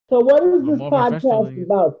So what is this More podcast professionally.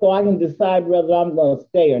 about so I can decide whether I'm going to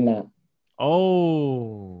stay or not?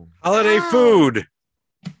 Oh, Holiday food.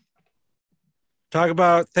 Talk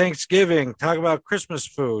about Thanksgiving. Talk about Christmas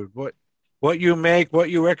food. What you make, what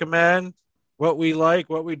you recommend, what we like,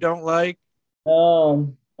 what we don't like.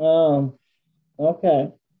 Okay.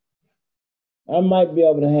 I might be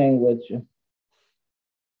able to hang with you.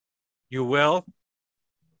 You will.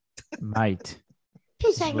 might.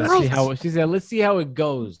 She said, Let's see how she said. Let's see how it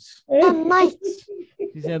goes. might.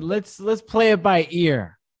 She said, "Let's play it by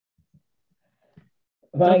ear.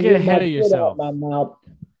 If I Don't can get my ahead of foot yourself. out my mouth.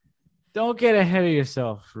 Don't get ahead of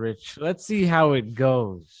yourself, Rich. Let's see how it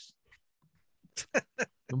goes.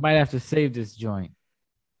 We might have to save this joint.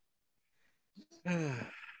 Why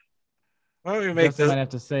don't we make Justin might this? have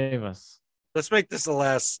to save us. Let's make this the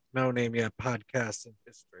last No Name Yet podcast in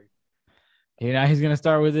history. Okay, now he's gonna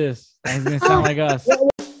start with this. Now he's gonna sound like us.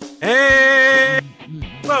 Hey,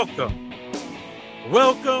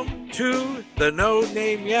 welcome to the No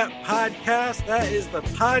Name Yet podcast. That is the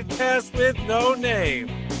podcast with no name.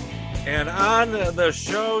 And on the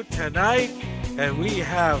show tonight, and we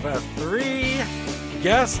have three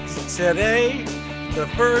guests today. The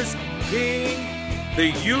first being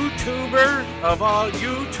the YouTuber of all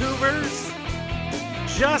YouTubers,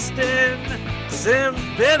 Justin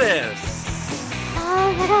Zimbitis.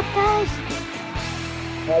 Oh, what up, guys?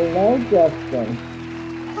 Hello, Justin.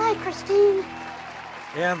 Hi, Christine.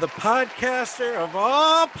 And the podcaster of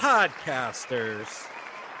all podcasters,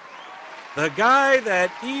 the guy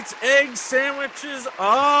that eats egg sandwiches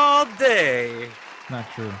all day. Not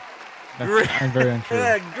true. That's very untrue.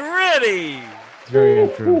 Gritty. It's very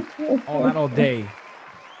untrue. Oh, not all day.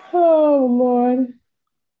 Oh, Lord.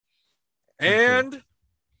 And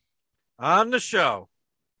on the show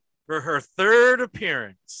for her third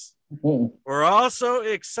appearance. We're also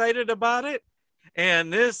excited about it.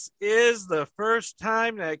 And this is the first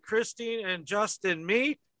time that Christine and Justin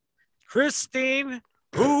meet. Christine,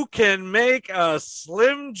 who can make a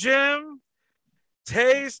Slim Jim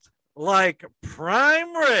taste like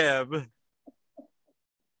prime rib.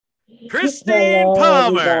 Christine Hello,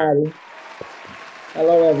 Palmer. Everybody.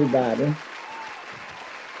 Hello, everybody.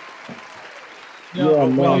 You know,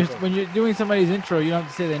 Yeah, when you're doing somebody's intro, you don't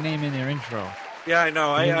have to say their name in their intro. Yeah, I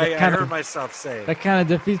know. I kind heard of- myself say it. That kind of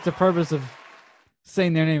defeats the purpose of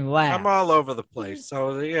saying their name last. I'm all over the place.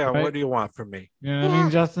 So, yeah, Right. what do you want from me? You know what I Yeah.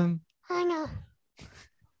 mean, Justin? I know.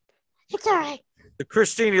 It's all right.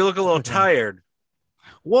 Christine, you look a little Okay. tired.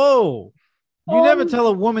 Whoa! You never tell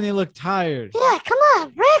a woman they look tired. Yeah, come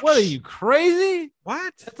on, Rich. What are you, crazy?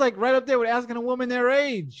 What? That's like right up there with asking a woman their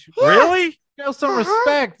age. Really? Show some Uh-huh.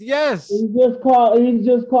 respect. Yes. He just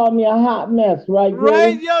called me a hot mess, right?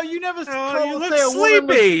 Right, Gary? yo, you never Oh, you look say a woman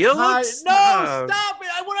sleepy. looks You look tired. No, tired. stop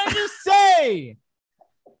it. What did I just say?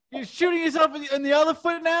 You're shooting yourself in the other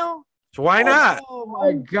foot now? So why not? Oh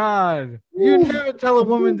my God. You never tell a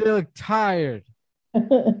woman they look tired.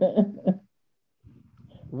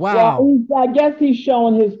 Wow. Well, I guess he's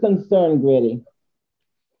showing his concern, Gritty.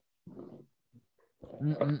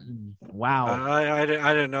 Wow. I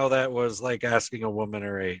didn't know that was like asking a woman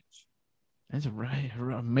her age. That's right.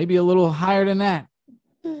 Maybe a little higher than that.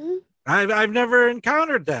 Mhm. I've never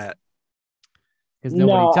encountered that. Because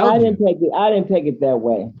nobody No, told I you. didn't take it that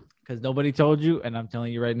way. Because nobody told you, and I'm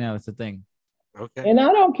telling you right now, that's the thing. Okay. And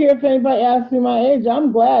I don't care if anybody asks me my age.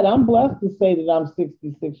 I'm glad. I'm blessed to say that I'm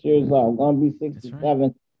 66 years old. I'm going to be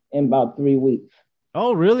 67 in about 3 weeks.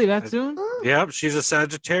 Oh, really? That soon? Oh, Yep, she's a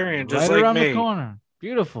Sagittarian, just Right like around me. the corner.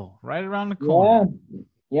 Beautiful. Right around the Yeah. corner.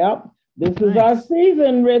 Yep. This is Nice. our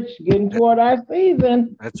season, Rich. Getting toward our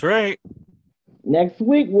season. That's right. Next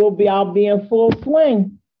week I'll be in full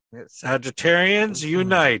swing. Sagittarians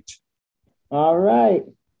unite. All right.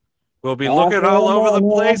 We'll be looking all over the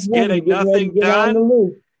place, getting nothing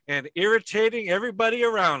done, and irritating everybody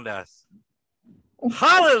around us.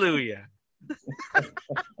 Hallelujah.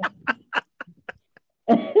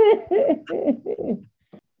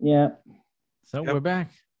 Yeah. So Yep. we're back.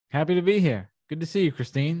 Happy to be here. Good to see you,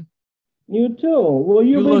 Christine. You too. Will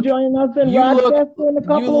you, You be look- joining us in you look- Rochester in a You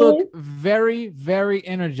couple of look weeks? very, very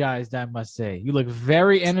energized, I must say. You look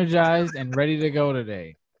very energized and ready to go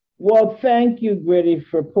today. Well, thank you, Gritty,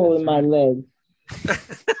 for pulling my leg.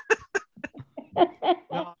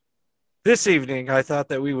 This evening, I thought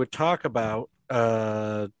that we would talk about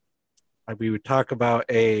a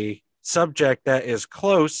subject that is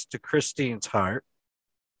close to Christine's heart: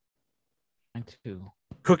 Mine too.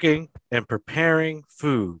 cooking and preparing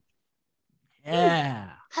food.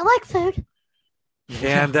 Yeah. I like food.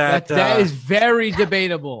 And that, that is very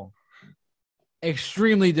debatable.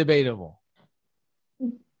 Extremely debatable.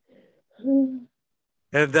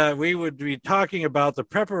 And we would be talking about the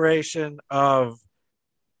preparation of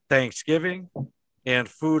Thanksgiving and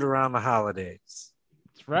food around the holidays.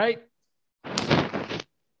 That's right.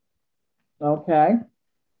 Okay.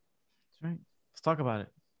 That's right. Let's talk about it.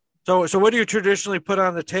 So what do you traditionally put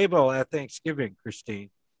on the table at Thanksgiving, Christine?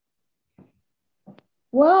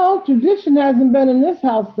 Well, tradition hasn't been in this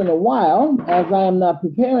house in a while, as I am not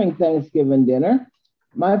preparing Thanksgiving dinner.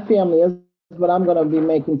 My family is, but I'm going to be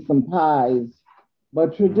making some pies.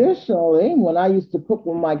 But traditionally, when I used to cook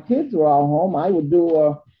when my kids were all home, I would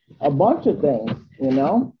do a bunch of things, you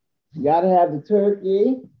know. You got to have the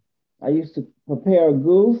turkey. I used to prepare a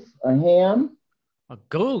goose, a ham. A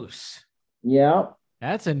goose? Yeah.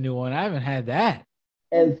 That's a new one. I haven't had that.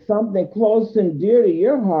 And something close and dear to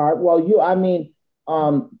your heart. Well,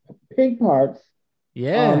 pig parts.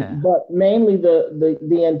 Yeah. But mainly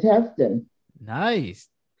the intestine. Nice.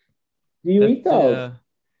 Do you eat those?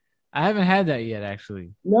 I haven't had that yet,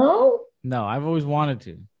 actually. No? No, I've always wanted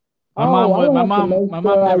to. My mom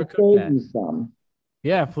never cooked that. You some.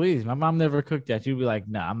 Yeah, please. My mom never cooked that. You'd be like,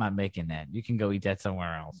 no, I'm not making that. You can go eat that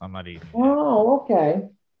somewhere else. I'm not eating that. Oh, okay.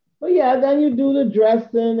 Well, yeah, then you do the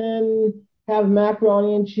dressing and have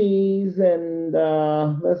macaroni and cheese and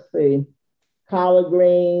let's see, collard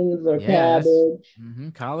greens or cabbage.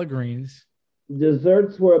 Collard greens.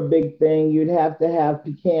 Desserts were a big thing. You'd have to have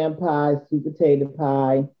pecan pie, sweet potato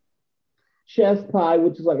pie, chess pie,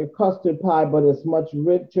 which is like a custard pie, but it's much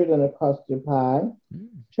richer than a custard pie.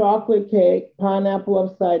 Chocolate cake, pineapple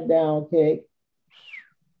upside down cake.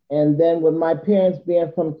 And then with my parents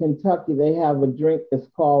being from Kentucky, they have a drink that's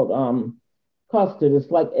called custard.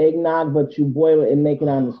 It's like eggnog, but you boil it and make it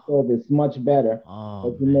on the stove. It's much better.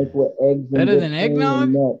 Oh, you make with eggs. Better than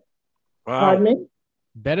eggnog? Wow. Pardon me?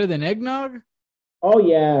 Better than eggnog? Oh,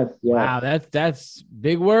 yes. Wow, that's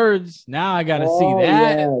big words. Now I got to see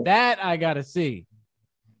that. Yes. That I got to see.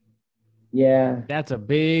 Yeah. That's a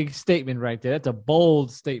big statement right there. That's a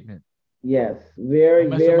bold statement. Yes. Very,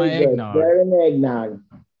 very good. Eggnog. Better than eggnog.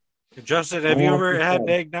 Justin, have you ever had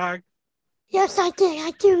eggnog? Yes, I did.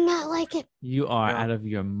 I do not like it. You are out of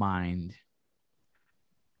your mind.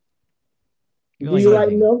 Do you like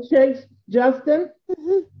milkshakes, Justin?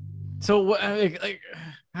 Mm-hmm. So what? Like,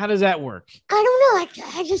 how does that work? I don't know.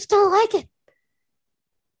 I just don't like it.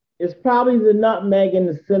 It's probably the nutmeg and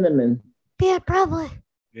the cinnamon. Yeah, probably.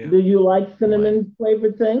 Yeah. Do you like cinnamon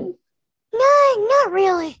flavored things? No, not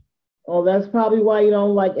really. Oh, that's probably why you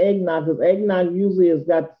don't like eggnog, because eggnog usually has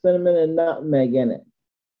got cinnamon and nutmeg in it.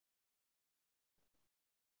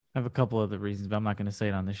 I have a couple other reasons, but I'm not going to say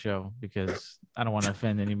it on the show because I don't want to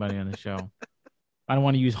offend anybody on the show. I don't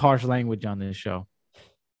want to use harsh language on this show.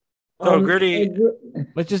 Gritty.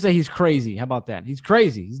 Let's just say he's crazy. How about that? He's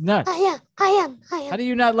crazy. He's nuts. I am. How do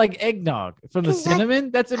you not like eggnog from the cinnamon?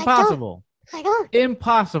 That's impossible. I don't.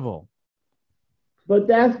 Impossible. But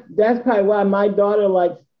that's probably why my daughter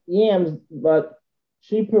likes yams, but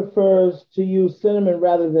she prefers to use cinnamon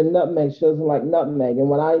rather than nutmeg. She doesn't like nutmeg. And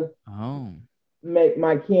when I make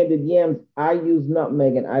my candied yams, I use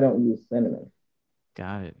nutmeg and I don't use cinnamon.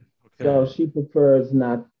 Got it. Okay. So she prefers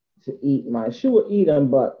not to eat mine. She will eat them,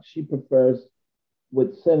 but she prefers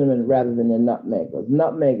with cinnamon rather than the nutmeg. Because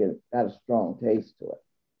nutmeg has got a strong taste to it.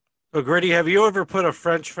 So, Gritty, have you ever put a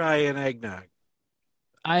French fry in eggnog?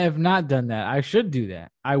 I have not done that. I should do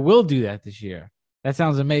that. I will do that this year. That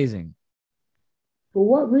sounds amazing. For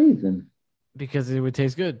what reason? Because it would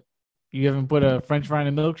taste good. You haven't put a French fry in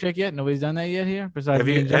a milkshake yet? Nobody's done that yet here? Besides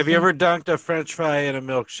have you ever dunked a French fry in a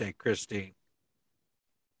milkshake, Christine?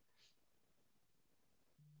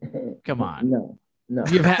 Come on. No.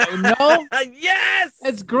 You've had no? Yes!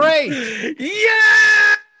 It's great.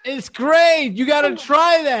 Yeah! It's great. You got to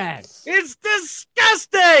try that. It's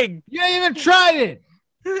disgusting. You ain't even tried it.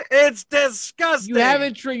 It's disgusting. You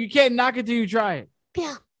haven't tried. You can't knock it till you try it.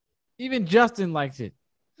 Yeah. Even Justin likes it.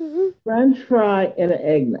 Mm-hmm. French fry and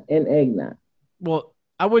an eggnog. Well,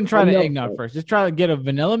 I wouldn't try the eggnog first. Just try to get a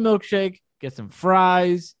vanilla milkshake, get some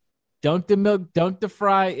fries, dunk the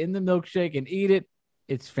fry in the milkshake and eat it.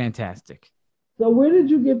 It's fantastic. So where did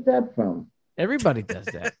you get that from? Everybody does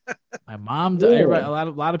that. My mom does. Really? A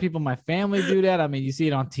lot of people in my family do that. I mean, you see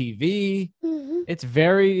it on TV. Mm-hmm. It's a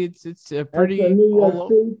pretty. That's a New York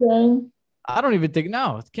City thing? I don't even think.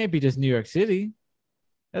 No, it can't be just New York City.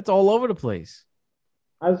 That's all over the place.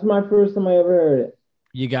 That's my first time I ever heard it.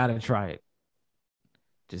 You gotta try it.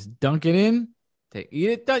 Just dunk it in. Eat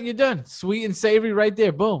it. Done. You're done. Sweet and savory, right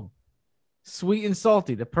there. Boom. Sweet and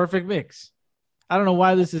salty, the perfect mix. I don't know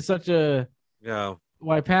why this is such a. No.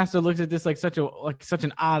 Why Pastor looks at this like such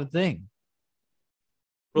an odd thing.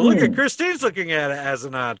 Well, look at Christine's looking at it as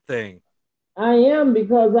an odd thing. I am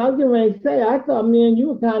because I was getting ready to say I thought me and you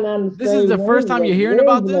were kind of on the This same is the first time you're hearing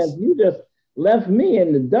about this? wavelength. You just left me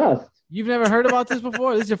in the dust. You've never heard about this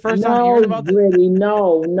before? This is your first time No, hearing about this? Gritty,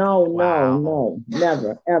 no, Wow.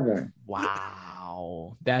 never, ever.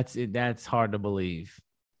 Wow. That's it. That's hard to believe.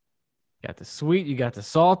 You got the sweet, you got the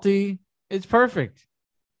salty. It's perfect.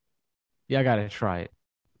 Yeah, I gotta try it.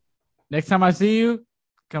 Next time I see you,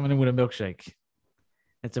 coming in with a milkshake.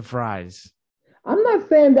 It's a fries. I'm not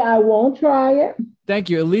saying that I won't try it. Thank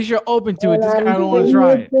you. At least you're open to it. And This guy I'm don't want to sitting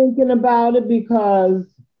try here it. thinking about it because,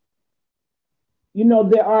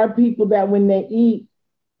 there are people that when they eat,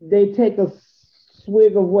 they take a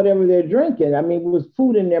swig of whatever they're drinking. I mean, with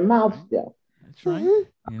food in their mouth still. That's right. Mhm.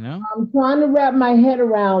 You know? I'm trying to wrap my head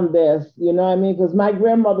around this, you know what I mean? Because my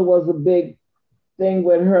grandmother was a big thing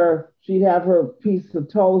with her. She'd have her piece of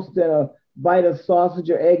toast and a bite of sausage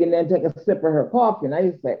or egg and then take a sip of her coffee. And I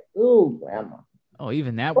used to say, ooh, grandma. Oh,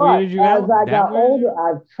 even that But weirded you as out? I That got weirded you? older,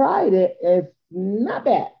 I've tried it. It's not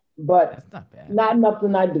bad, but That's not bad. not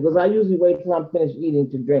nothing I do because I usually wait till I'm finished eating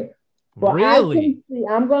to drink. But Really? I can see,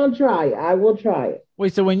 I'm going to try it. I will try it.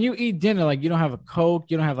 Wait, so when you eat dinner, like you don't have a Coke,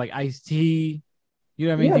 you don't have like iced tea, you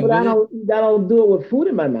don't have Yeah, anything but with it? I don't do it with food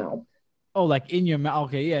in my mouth. Oh, like in your mouth.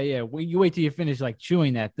 Okay, yeah. Well, you wait till you finish like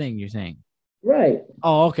chewing that thing, you're saying. Right.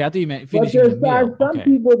 Oh, okay. I thought you meant But finishing the there's meal. some Okay.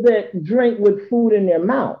 people that drink with food in their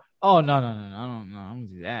mouth. Oh, no. I don't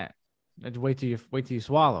do that. Just wait till you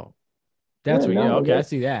swallow. That's Yeah, what. Yeah, no, okay. I that's-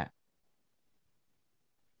 see that.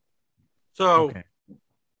 So, Okay.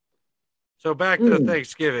 so back to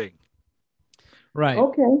Thanksgiving. Right.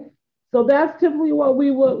 Okay. So that's typically what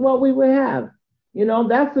we would have.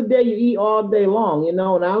 That's the day you eat all day long. When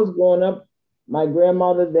I was growing up, my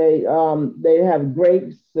grandmother, they have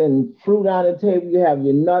grapes and fruit on the table. You have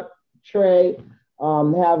your nut tray,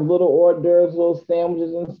 have little hors d'oeuvres, little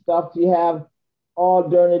sandwiches and stuff. You have all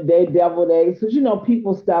during the day deviled eggs. Because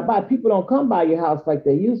people stop by. People don't come by your house like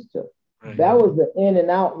they used to. Right. That was the in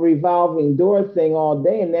and out revolving door thing all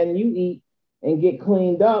day. And then you eat and get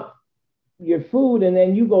cleaned up your food and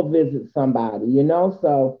then you go visit somebody,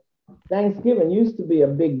 So Thanksgiving used to be a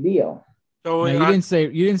big deal. So Now,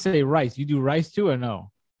 you didn't say rice. You do rice too or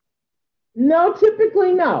no? No,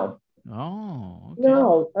 typically no. Oh, okay.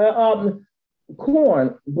 No.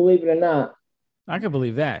 Corn, believe it or not. I can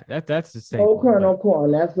believe that. That's the same. Whole kernel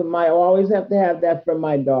corn. That's I always have to have that for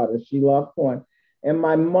my daughter. She loved corn. And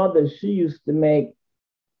my mother, she used to make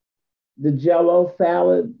the Jell-O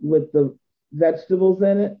salad with the vegetables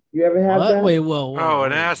in it. You ever have that? Wait, whoa. Oh,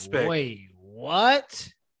 an wait, aspic. Wait, what?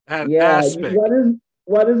 an Yeah. aspic.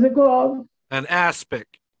 What is it called? An aspic.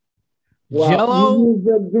 Well, Jell-O? you use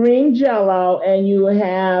the green Jell-O and you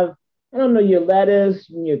have, I don't know, your lettuce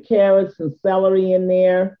and your carrots and celery in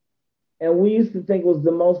there. And we used to think it was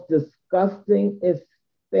the most disgustingest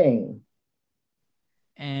thing.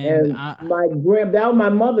 And My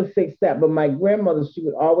mother fixed that, but my grandmother, she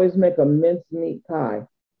would always make a mincemeat pie.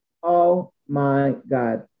 Oh my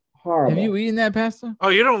God. Horrible. have you eaten that pasta? Oh,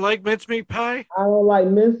 you don't like mincemeat pie? I don't like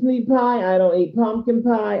mincemeat pie. I don't eat pumpkin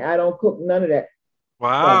pie. I don't cook none of that.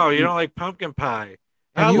 Wow, Oh. you don't like pumpkin pie.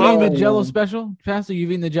 I Have you love eaten it. the Jell-O special, Pastor?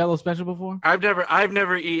 You've eaten the Jell-O special before? I've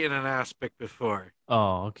never eaten an aspic before.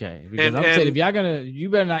 Oh, okay. Because And- I'm saying and- if you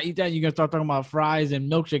better not eat that. You're gonna start talking about fries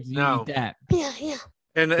and milkshakes. You No. eat that. Yeah.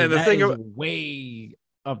 And the That thing is of way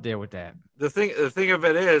up there with that. the thing of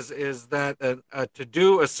it is that to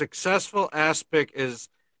do a successful aspic is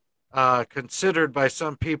considered by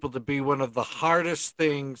some people to be one of the hardest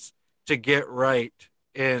things to get right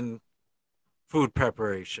in food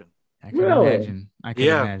preparation. I can Really? imagine. I can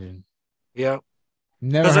Yeah. imagine. Yeah,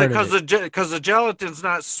 Never heard of it. because the gelatin's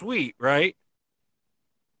not sweet, right?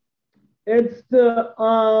 It's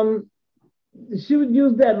she would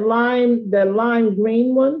use that lime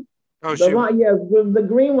green one. Oh, The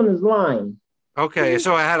green one is lime. okay.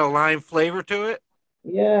 So it had a lime flavor to it.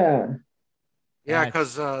 Yeah. Yeah,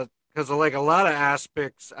 That's- because like a lot of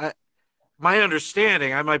aspics, my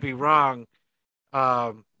understanding, I might be wrong,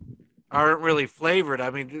 aren't really flavored. I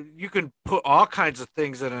mean, you can put all kinds of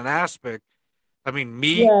things in an aspic. I mean,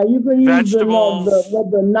 meat. Yeah, you can use vegetables.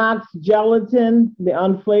 the Knox gelatin, the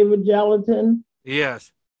unflavored gelatin.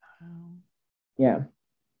 Yes, Yeah.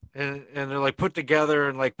 and they're like put together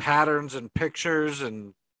in like patterns and pictures,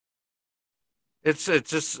 and it's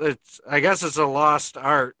I guess it's a lost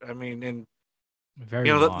art. I mean, and Very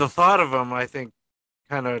the lost. thought of them, I think,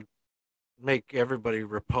 kind of make everybody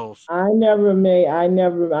repulsed. I never made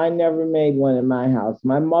one in my house.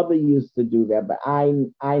 My mother used to do that, but I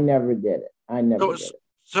never did it. I never did it.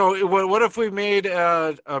 So what if we made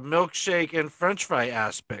a milkshake and French fry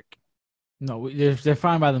aspic? No, they're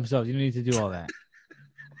fine by themselves. You don't need to do all that.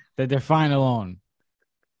 that they're fine alone.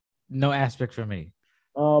 No aspect for me.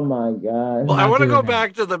 Oh my God. Well, I Not want to go doing that.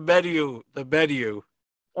 back to the menu. The menu.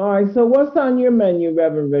 All right, so what's on your menu,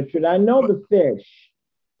 Reverend Richard? I know the fish.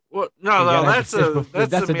 Well, You no, gotta have that's the fish a before-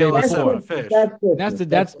 that's the the meal day that's before. not fish.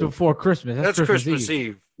 That's before Christmas. That's Christmas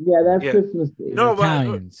Eve. Yeah, that's Yeah. Christmas Eve. No, but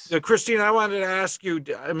Italians. Christine, I wanted to ask you.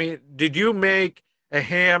 I mean, did you make a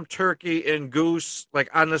ham, turkey, and goose like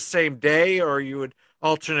on the same day, or you would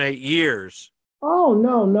alternate years? Oh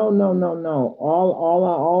no.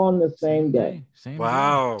 All on the same day. Same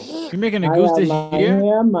Wow. day. You're making a I goose have this my year?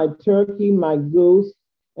 ham, my turkey, my goose,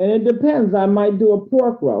 and it depends. I might do a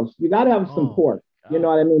pork roast. You got to have some Oh, pork. You know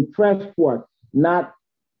what I mean? Fresh pork, not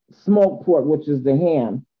smoked pork, which is the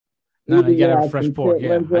ham. No, Either you gotta have have fresh some pork. Yeah,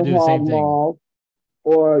 chitlins I or do the same hog thing. maw,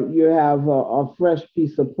 or you have a fresh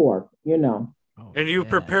piece of pork. You know, Oh, And you yeah.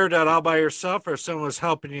 prepared that all by yourself, or someone was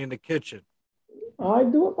helping you in the kitchen? I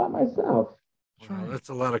do it by myself, Wow, that's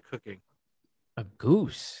a lot of cooking. A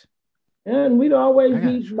goose. and we'd always I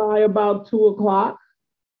gotta eat by about 2:00.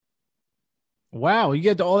 Wow, you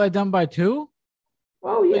get all that done by 2?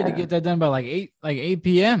 Oh You yeah. had to get that done by like 8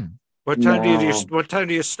 p.m. What time do No. what time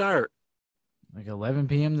do you start? Like 11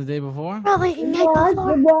 p.m. the day before? Probably the night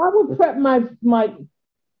Well, before. I would prep my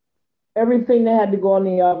everything that had to go in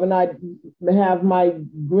the oven. I'd have my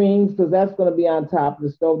greens because that's going to be on top of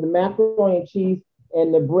the stove. The macaroni and cheese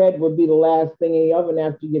and the bread would be the last thing in the oven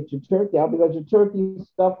after you get your turkey out because your turkey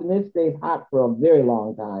stuffed and it stays hot for a very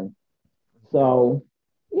long time. So,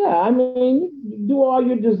 yeah, I mean, you do all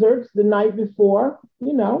your desserts the night before,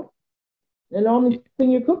 you know, and the only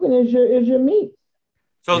thing you're cooking is your meat.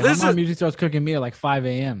 So Yeah, this my mom is usually starts cooking me at like 5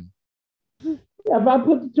 a.m. Yeah, if I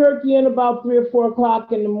put the turkey in about 3 or 4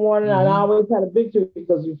 o'clock in the morning, and I Mhm. always had a big turkey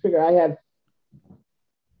because you figure I had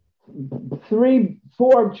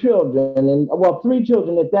 4 children, and well, 3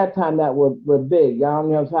 children at that time that were big. I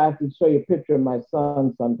don't know if I have to show you a picture of my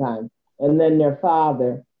son sometime, and then their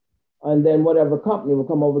father, and then whatever company would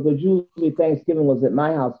come over. Because usually Thanksgiving was at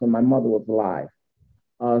my house when my mother was alive,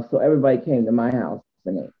 so everybody came to my house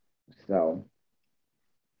and ate. So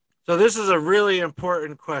this is a really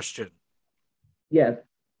important question. yes,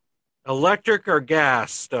 Electric or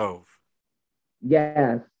gas stove?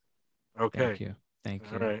 gas. Okay. Thank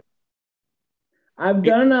you. All right. I've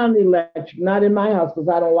done it on the electric, not in my house because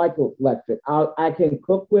I don't like electric. I can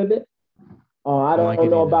cook with it. I don't like it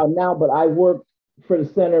know either. about now, but I worked for the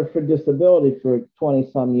Center for Disability for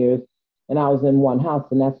 20 some years, and I was in one house,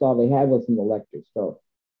 and that's all they had was an electric stove.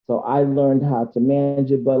 So I learned how to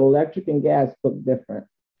manage it, but electric and gas cook different.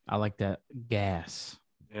 I like that gas.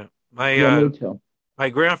 Yeah. Yeah, me too. My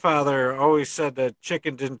grandfather always said that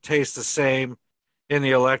chicken didn't taste the same in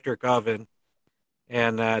the electric oven,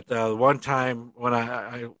 and that one time when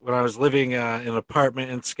I was living in an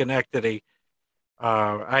apartment in Schenectady,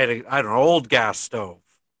 I had an old gas stove,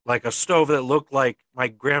 like a stove that looked like my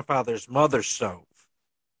grandfather's mother's stove.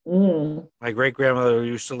 Mm-hmm. My great grandmother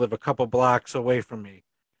used to live a couple blocks away from me,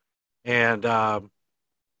 and my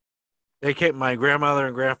grandmother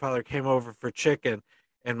and grandfather came over for chicken,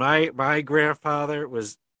 and my grandfather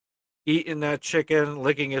was eating that chicken,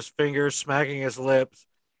 licking his fingers, smacking his lips,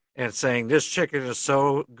 and saying, "This chicken is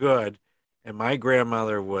so good." And my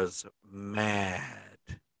grandmother was mad.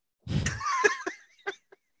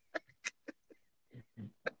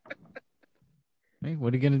 Hey,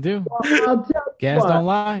 what are you gonna do? Well, I'll tell you Gas what. don't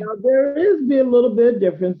lie. Now there is be a little bit of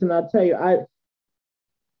difference, and I'll tell you, I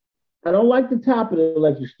don't like the top of the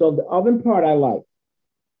electric stove. The oven part I like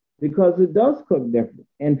because it does cook different,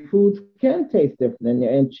 and foods can taste different,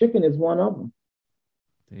 and chicken is one of them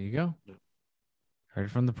There you go. Heard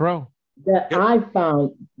it from the pro. that Yep. I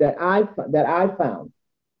found,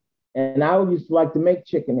 and I used to like to make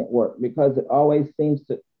chicken at work because it always seems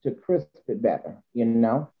to crisp it better, you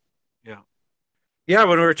know. Yeah,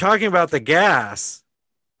 when we were talking about the gas,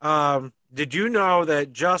 did you know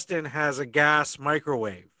that Justin has a gas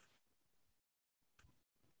microwave?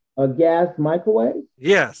 A gas microwave?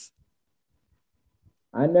 Yes.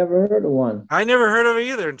 I never heard of one. I never heard of it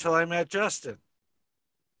either until I met Justin.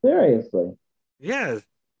 Seriously. Yeah. 'Cause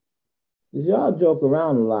y'all joke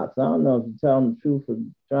around a lot, so I don't know if you're telling the truth or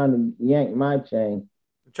trying to yank my chain.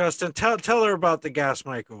 Justin, tell her about the gas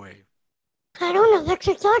microwave. I don't know what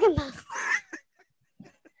you're talking about.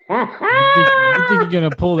 You think you're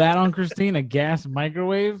gonna pull that on Christine? A gas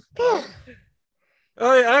microwave? Yeah.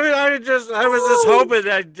 I was just hoping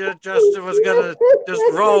that Justin was gonna just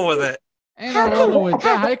roll with it. Ain't no rolling with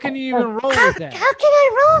that. How can you even roll How with can that?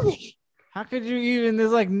 I roll it? How could you even?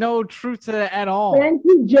 There's like no truth to that at all. Thank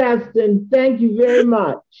you, Justin. Thank you very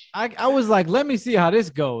much. I was like, let me see how this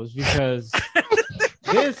goes because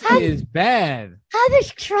This is bad. I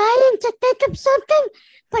was trying to think of something,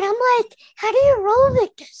 but I'm like, how do you roll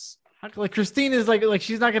with this? Like Christine is like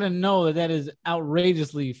she's not gonna know that is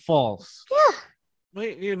outrageously false. Yeah. Well,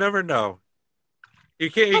 you never know. You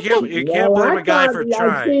can't Well, blame I a guy thought- for I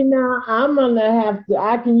trying. see now, I'm gonna have to.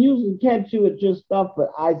 I can usually catch you at your stuff, but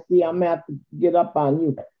I see I'm gonna have to get up on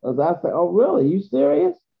you because I say, "Oh, really? You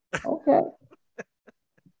serious?" Okay.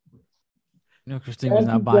 No, Christine was Thank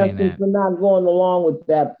not you, buying Justin, that. for not going along with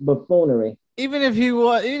that buffoonery. Even if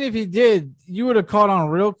he did, you would have caught on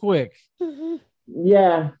real quick. Mm-hmm.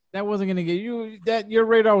 Yeah. That wasn't gonna get you. That your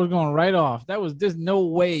radar was going right off. There's no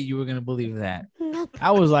way you were gonna believe that. Nope.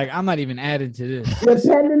 I was like, I'm not even adding to this.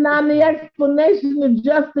 Depending on the explanation that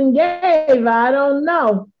Justin gave, I don't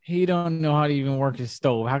know. He don't know how to even work his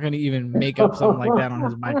stove. How can he even make up something like that on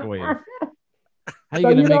his microwave? How you So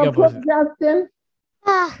gonna you make don't up? cook, Justin?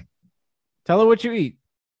 Tell her what you eat.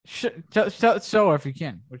 Show her if you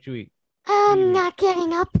can what you eat. I'm not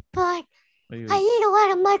getting up, but What do you I eat? eat a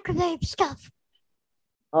lot of microwave stuff.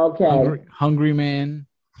 Okay. Hungry man.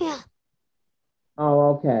 Yeah.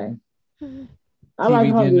 Oh, okay. Mm-hmm. I like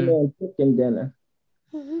TV Hungry dinner. Man chicken dinner.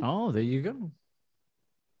 Mm-hmm. Oh, there you go.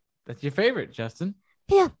 That's your favorite, Justin.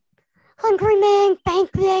 Yeah. Hungry Man,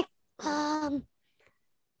 Banquet,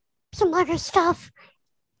 some other stuff.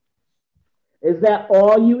 Is that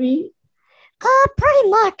all you eat? Pretty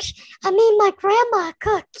much. I mean, my grandma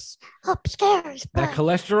cooks upstairs, but That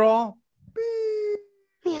cholesterol.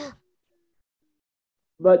 yeah.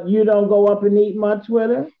 But you don't go up and eat much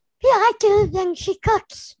with her? Yeah, I do. Then she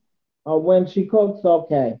cooks. Or when she cooks?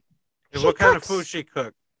 Okay. And She what kind of cooks. food she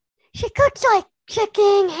cook? She cooks like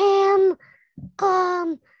chicken, ham,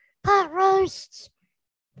 pot roasts,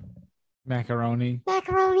 Macaroni.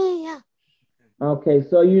 macaroni. Yeah. Okay,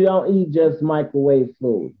 so you don't eat just microwave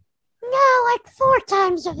food. No, like 4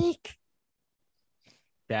 times a week.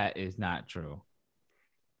 That is not true.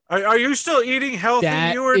 Are you still eating healthy?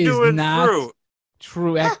 That You were is doing not fruit.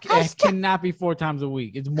 true. I That still- cannot be 4 times a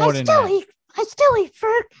week. It's more than that. I still eat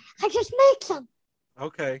fruit. I just make some.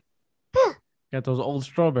 Okay. Got those old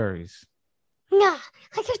strawberries. Nah,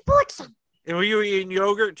 I just bought some. And were you eating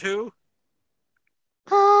yogurt too?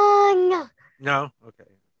 No. No. Okay.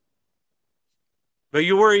 But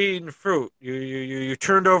you were eating fruit. You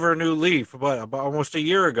turned over a new leaf about almost a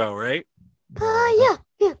year ago, right?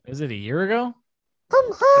 Yeah. Is it a year ago?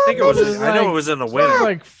 I think it was. Maybe I know like- it was in the It was winter.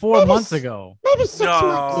 like 4 Maybe months s- ago. Maybe 6 No. It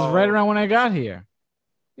months. was right around when I got here.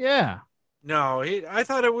 Yeah. No, I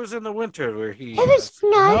thought it was in the winter where he. It was it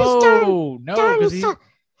was during No, during the because he, sun.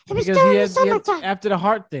 It was because during he the had summertime. after the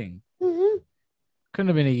heart thing. Mm-hmm. Couldn't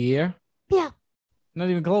have been a year. Yeah. Not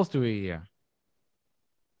even close to a year.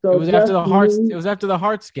 So It was after the heart. Justin, It was after the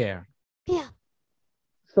heart scare. Yeah.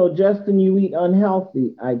 So Justin, you eat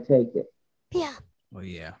unhealthy, I take it. Yeah. Oh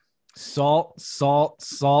yeah. Salt,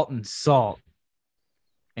 and salt.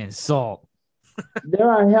 And salt. There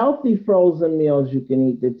are healthy frozen meals you can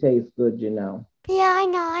eat that taste good, you know. Yeah, I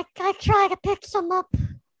know. I try to pick some up.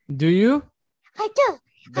 Do you? I do.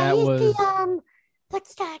 That I eat was the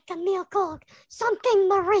what's that? The meal called something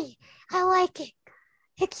Marie. I like it.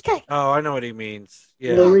 It's good. Oh, I know what he means.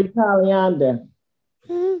 Yeah. Marie Caliander.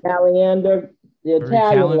 Hmm? Caliander, the Marie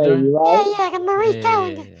Italian Callender? lady, Yeah, right? yeah, the Marie Yeah,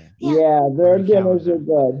 calendar. yeah, yeah. Yeah. Yeah, their Marie dinners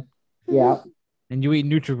Callender. are good. Yeah. And you eat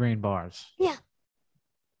Nutri-Grain bars.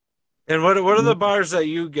 And what are the bars that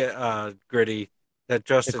you get, Gritty, that The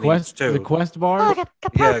Justin eats Quest, too? the Quest Oh, bars. the Yeah,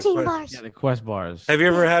 protein but- bars. Yeah, the Quest bars. Have you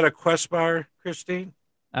ever had a Quest bar, Christine?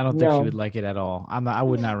 I don't think No. she would like it at all. I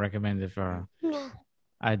would not recommend it for her. No.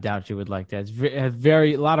 I doubt she would like that. It has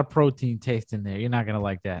a lot of protein taste in there. You're not gonna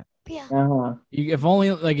like that. Yeah. Uh-huh. If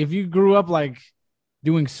only like if you grew up like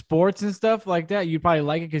doing sports and stuff like that, you'd probably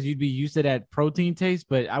like it because you'd be used to that protein taste.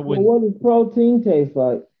 But I Well, wouldn't. what does protein taste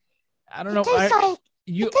like? I don't It know. tastes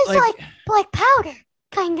You it tastes like, like powder,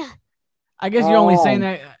 kinda. I guess you're only Oh. saying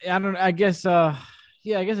that. I don't. I guess. Yeah.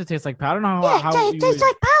 I guess it tastes like powder. I don't know Yeah, how it you tastes would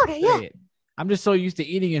like powder. say Yeah. it. I'm just so used to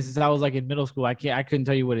eating it since I was like in middle school. I couldn't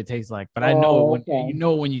tell you what it tastes like, but I know it when okay. you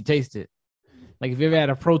know it when you taste it. Like if you ever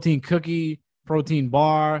had a protein cookie, protein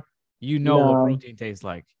bar, you know No. what protein tastes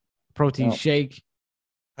like. Protein No. shake.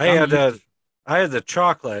 I had the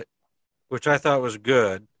chocolate, which I thought was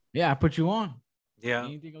good. Yeah, I put you on. Yeah.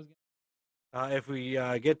 Anything else? If we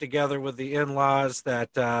get together with the in-laws,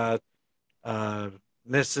 that Mrs.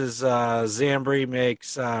 Zambri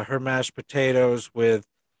makes her mashed potatoes with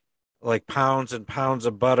like pounds and pounds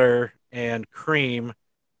of butter and cream,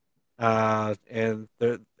 and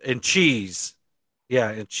cheese. Yeah,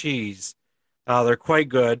 and cheese. They're quite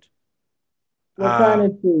good. What kind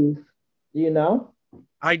of cheese? Do you know?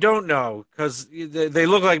 I don't know because they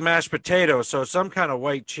look like mashed potatoes, so it's some kind of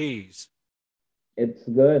white cheese. It's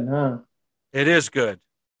good, huh? It is good.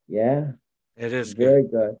 Yeah, It is very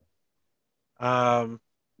good. good.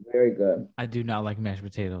 Very good. I do not like mashed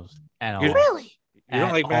potatoes at all. You- Really? You don't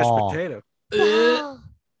At like mashed all. potato. No.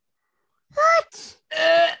 What?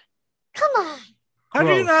 Come on. How do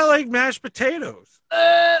you Gross. not like mashed potatoes?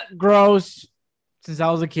 Gross. Since I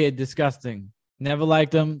was a kid, disgusting. Never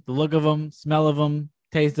liked them. The look of them, smell of them,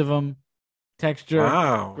 taste of them, texture.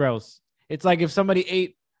 Wow. Gross. It's like if somebody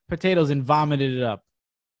ate potatoes and vomited it up.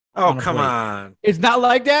 Oh, on a come plate. on. It's not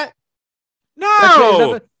like that.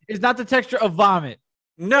 No. It's not the texture of vomit.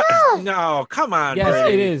 No, No. no, come on. Yes,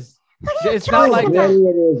 Brady. it is. What are you It's not talking like about? Really,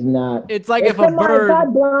 it is not. It's like If if a If I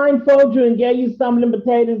bird. blindfold you and gave you some of the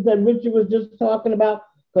potatoes that Richard was just talking about,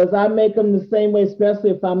 because I make them the same way, especially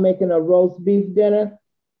if I'm making a roast beef dinner,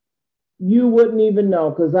 you wouldn't even know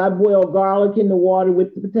because I boil garlic in the water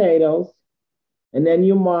with the potatoes, and then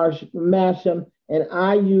you mash them. And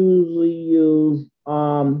I usually use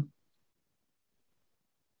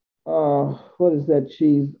what is that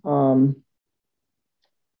cheese?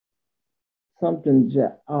 Something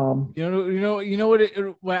You know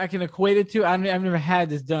what I can equate it to. I've never had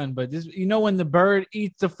this done, but this, when the bird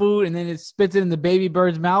eats the food and then it spits it in the baby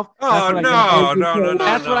bird's mouth. Oh, no.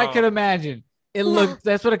 That's what I can imagine.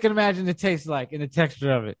 That's what I can imagine it tastes like and the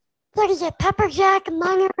texture of it. What is it? Pepper Jack,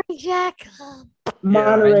 Monterey Jack?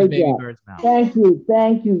 Monterey Baby Jack. bird's mouth.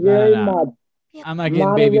 Thank you very much. I'm not getting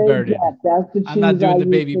Monterey baby birded. Jack, that's the cheese I'm not doing I the use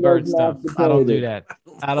baby for bird those stuff. mashed I don't do potatoes. that.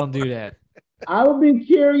 I don't do that. I would be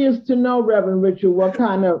curious to know, Reverend Richard, what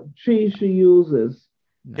kind of cheese she uses.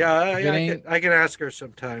 No. Yeah, If it ain't I can ask her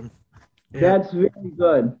sometime. Yeah. That's very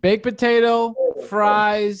good. baked potato,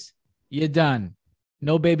 fries, you're done.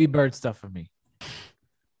 No baby bird stuff for me.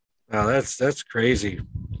 Oh, that's crazy.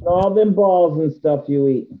 All them balls and stuff you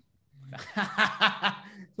eat.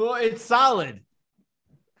 Well, it's solid.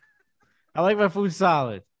 I like my food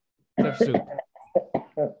solid. Except soup.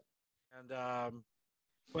 And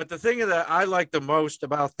but the thing that I like the most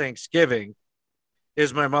about Thanksgiving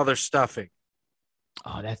is my mother's stuffing.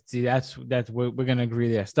 Oh, that's we're gonna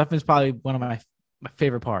agree there. Stuffing's probably one of my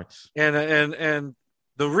favorite parts. And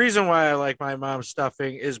the reason why I like my mom's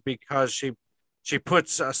stuffing is because she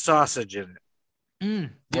puts a sausage in it.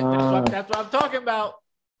 Yeah, that's what I'm talking about.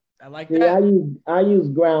 I like See, that. I use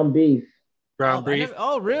ground beef. Ground beef.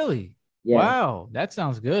 Oh, really? Yeah. Wow, that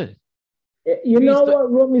sounds good. You know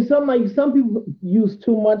what, Rumi? Some people use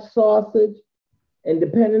too much sausage, and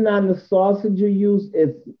depending on the sausage you use,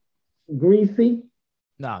 it's greasy.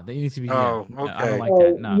 No, they need to be. Oh, I don't okay. like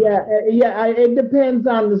that. No. It depends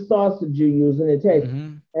on the sausage you use and the taste.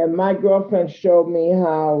 Mm-hmm. And my girlfriend showed me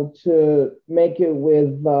how to make it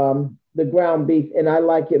with the ground beef, and I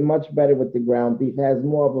like it much better with the ground beef. It has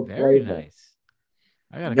more of a Very flavor. nice.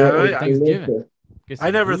 I gotta Yeah, go I- for Thanksgiving. Delicious. Get some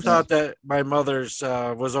I never goose. thought that my mother's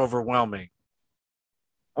was overwhelming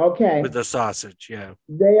Okay. with the sausage. Yeah.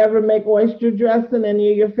 They ever make oyster dressing?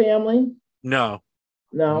 Any of your family? No.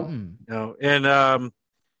 No. Mm. No.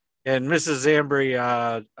 And Mrs.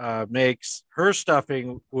 Zambri makes her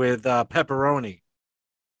stuffing with pepperoni.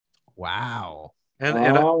 Wow. And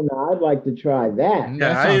No, I'd like to try that. Mm,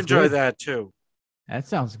 yeah, that I sounds enjoy good. that too. That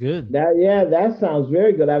sounds good. That sounds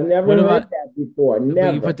very good. I've never What heard about- that before. But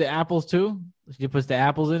Never. you put the apples too? You put the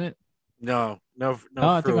apples in it? No, No, I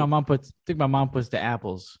fruit. think my mom puts the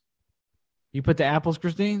apples. You put the apples,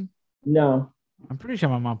 Christine? No. I'm pretty sure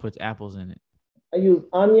my mom puts apples in it. I use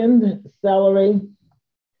onion, celery,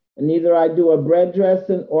 and either I do a bread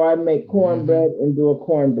dressing or I make cornbread and do a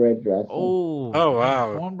cornbread dressing. Oh,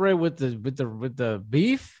 wow. cornbread with the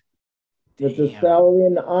beef? With the Damn. celery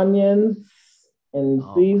and the onions and Oh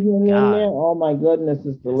my seasoning in God. there. Oh my goodness, it's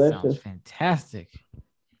That sounds delicious. fantastic.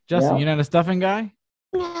 Justin, Yeah. you're not a stuffing guy?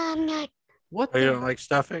 No, I'm not. What? Oh, you the- don't like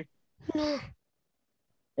stuffing? Nah.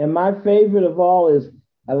 And my favorite of all is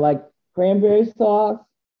I like cranberry sauce,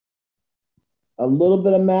 a little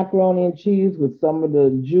bit of macaroni and cheese with some of the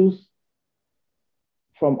juice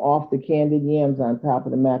from off the candied yams on top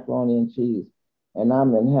of the macaroni and cheese. And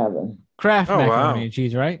I'm in heaven. Kraft Oh, macaroni wow. and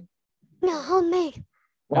cheese, right? No, homemade.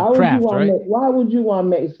 Kraft, right? Why would you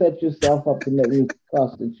want to set yourself up to make me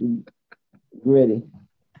custard, you gritty?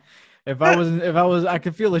 If I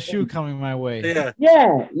could feel a shoe coming my way.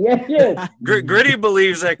 Yeah. Yes. Gritty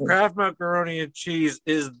believes that Kraft macaroni and cheese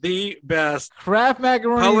is the best Kraft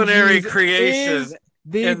macaroni culinary and cheese creation is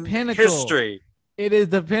the in pinnacle. history. It is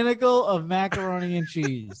the pinnacle of macaroni and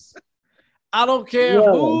cheese. I don't care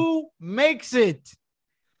Really? who makes it.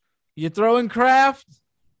 You throw in Kraft,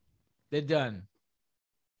 they're done.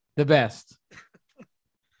 The best.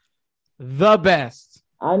 The best.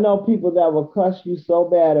 I know people that will cuss you so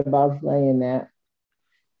bad about saying that.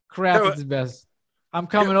 Kraft is the best. I'm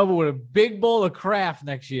coming over with a big bowl of Kraft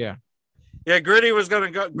next year. Yeah, Gritty was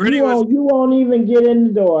gonna go. You won't even get in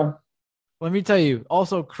the door. Let me tell you.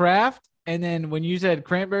 Also, Kraft, and then when you said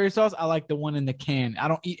cranberry sauce, I like the one in the can. I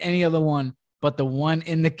don't eat any other one but the one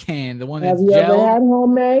in the can. The one that's Have you ever had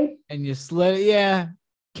homemade? And you slit it, yeah,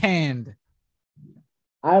 canned.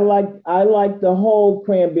 I like the whole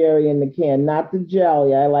cranberry in the can, not the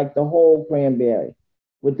jelly. I like the whole cranberry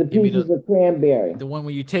with the pieces of cranberry. The one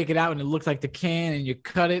where you take it out and it looks like the can and you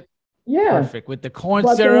cut it. Yeah. Perfect. With the corn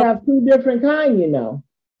but syrup. They have two different kinds, you know.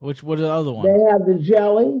 What are the other ones? They have the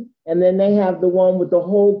jelly and then they have the one with the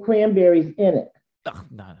whole cranberries in it. Oh,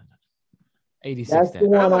 no. 86 That's that. the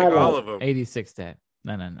one I like I all like. of them. 86 that.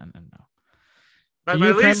 No. My you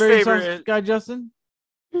a least cranberry favorite sauce guy, Justin?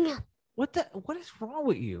 No. What is wrong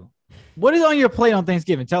with you? What is on your plate on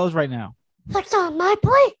Thanksgiving? Tell us right now. What's on my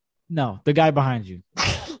plate? No, the guy behind you.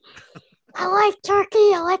 I like turkey.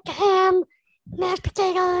 I like the ham, mashed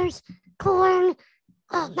potatoes, corn,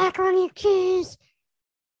 macaroni and cheese,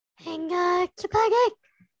 and spaghetti.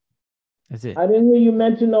 That's it. I didn't hear you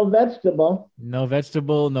mention no vegetable. No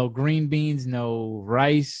vegetable, no green beans, no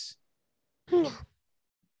rice. No.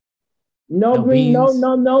 No green, beans.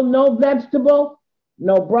 no vegetable.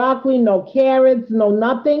 No broccoli, no carrots, no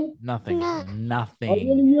nothing. Nothing. No. Nothing. Oh,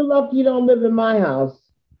 you're lucky you don't live in my house.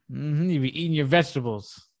 You be eating your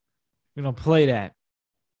vegetables. We don't play that.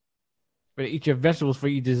 Better eat your vegetables for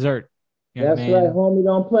your dessert. That's right, homie.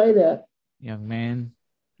 Don't play that. Young man.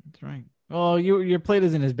 That's right. Oh, your plate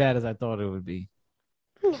isn't as bad as I thought it would be.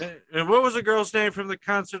 And what was the girl's name from the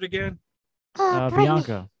concert again?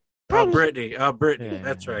 Bianca. Brittany. Brittany. Yeah,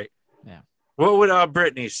 That's right. Yeah. What would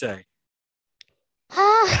Brittany say?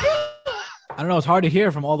 I don't know. It's hard to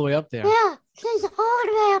hear from all the way up there. Yeah, she's all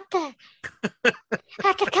the way up there.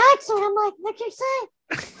 At the concert, I'm like, what'd you say?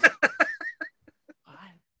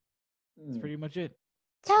 That's pretty much it.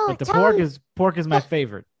 Tell Pork is my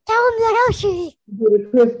favorite. Tell him that else you eat.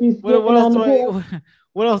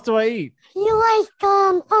 What else do I eat? You like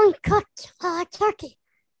uncooked turkey.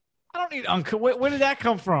 I don't eat uncooked. Where did that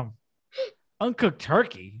come from? Uncooked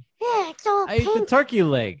turkey? Yeah, it's all I eat the turkey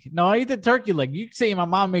leg. No, I eat the turkey leg. You say my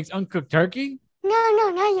mom makes uncooked turkey? No,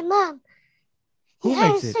 not your mom. Who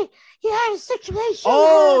makes it? You had a situation.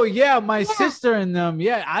 Oh, yeah, my sister and them.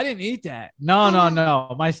 Yeah, I didn't eat that. No.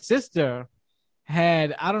 My sister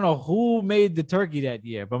had, I don't know who made the turkey that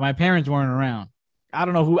year, but my parents weren't around. I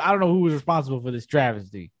don't know who was responsible for this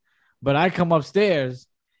travesty. But I come upstairs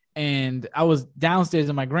and I was downstairs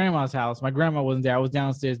in my grandma's house. My grandma wasn't there. I was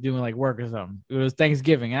downstairs doing like work or something. It was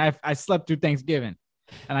Thanksgiving. And I slept through Thanksgiving.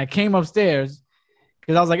 And I came upstairs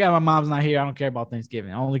because I was like, my mom's not here. I don't care about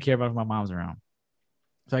Thanksgiving. I only care about if my mom's around.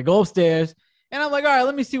 So I go upstairs and I'm like, all right,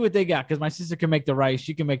 let me see what they got. Because my sister can make the rice.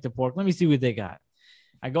 She can make the pork. Let me see what they got.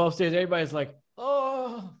 I go upstairs. Everybody's like,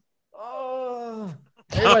 oh.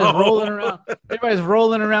 Everybody's rolling around. Everybody's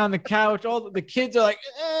rolling around the couch. All the kids are like,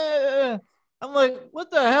 eh. I'm like,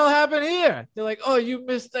 what the hell happened here? They're like, oh, you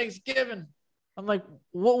missed Thanksgiving. I'm like,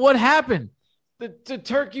 what happened? The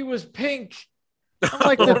turkey was pink. I'm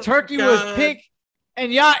like, the turkey was pink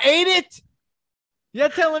and y'all ate it? Y'all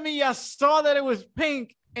telling me y'all saw that it was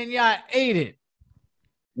pink and y'all ate it?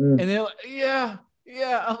 And they're like, yeah.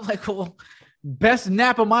 I'm like, well, best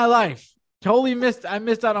nap of my life. Totally missed. I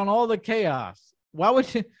missed out on all the chaos. Why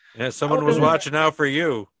would you? Yeah, someone was watching out for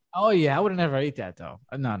you. Oh, yeah. I would have never ate that, though.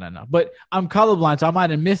 No. But I'm colorblind, so I might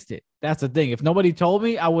have missed it. That's the thing. If nobody told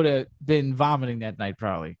me, I would have been vomiting that night,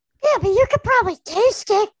 probably. Yeah, but you could probably taste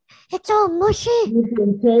it. It's all mushy. You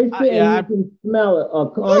can taste it and you can smell it.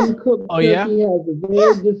 Uncooked turkey has a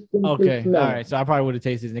very distinctive smell. All right. So I probably would have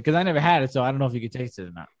tasted it because I never had it, so I don't know if you could taste it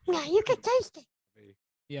or not. No, you could taste it.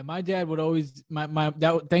 Yeah, my dad would always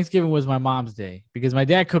that Thanksgiving was my mom's day because my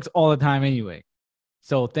dad cooks all the time anyway.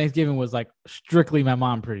 So Thanksgiving was like strictly my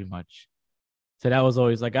mom pretty much. So that was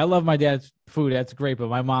always like, I love my dad's food. That's great. But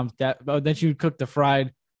my mom's then she would cook the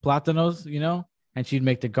fried platanos, and she'd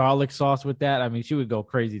make the garlic sauce with that. I mean, she would go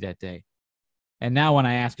crazy that day. And now when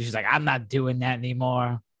I ask her, she's like, I'm not doing that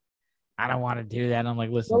anymore. I don't want to do that. And I'm like,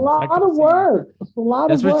 listen, it's a lot of work. It's a lot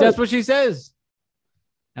of work. That's what she says.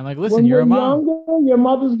 I'm like, listen, you're a mom. Younger, your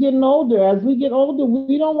mother's getting older. As we get older,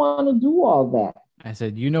 we don't want to do all that. I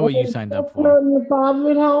said, you know what you signed up for. Her and your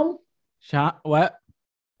father at home? What?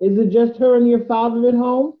 Is it just her and your father at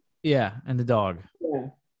home? Yeah, and the dog.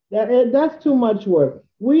 Yeah, that's too much work.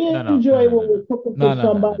 We enjoy when we're cooking for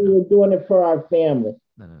somebody. We're doing it for our family.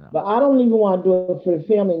 No. But I don't even want to do it for the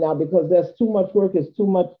family now because there's too much work. It's too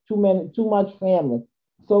much family.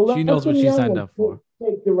 So she knows what she signed up for.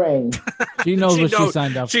 take the reins. She knows what she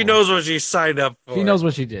signed up for. She knows what she signed up for. She knows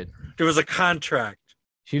what she did. There was a contract.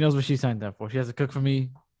 She knows what she signed up for. She has to cook for me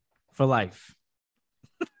for life.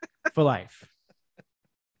 For life.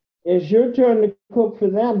 It's your turn to cook for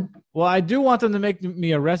them. Well, I do want them to make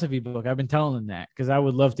me a recipe book. I've been telling them that because I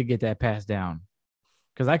would love to get that passed down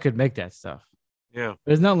because I could make that stuff. Yeah.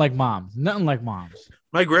 There's nothing like moms. Nothing like moms.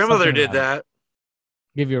 My grandmother Something did about it. that.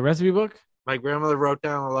 Give you a recipe book? My grandmother wrote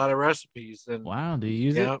down a lot of recipes. And Wow. Do you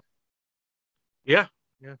use it? Yeah.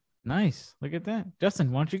 Nice. Look at that.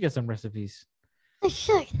 Justin, why don't you get some recipes? I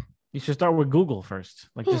should. You should start with Google first.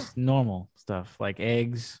 Like Yeah. just normal stuff like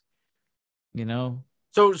eggs, you know?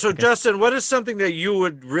 So Okay. Justin, what is something that you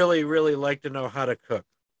would really, really like to know how to cook?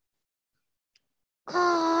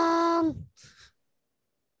 I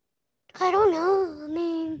don't know. I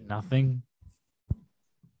mean, Nothing.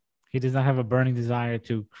 He does not have a burning desire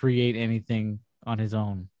to create anything on his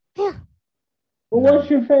own. yeah, Well, No. what's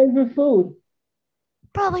your favorite food?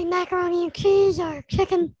 probably macaroni and cheese or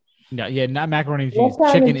chicken. No, yeah, not macaroni and What cheese. kind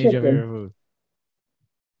of Chicken is your chicken? favorite food.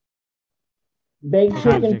 Baked What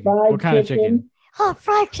kind of chicken, chicken? fried What kind of chicken? Oh,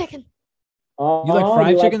 fried chicken. Oh, You like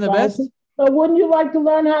fried chicken the fried best? chicken? So wouldn't you like to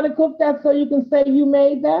learn how to cook that so you can say you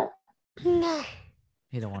made that? Nah.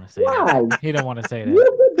 He don't want to say that. Why? He don't want to say that.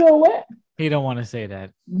 You could do it. He don't want to say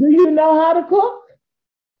that. Do you know how to cook?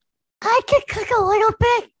 I could cook a little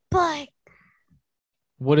bit, but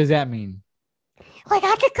What does that mean? like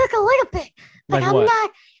I could cook a little bit, but Like I'm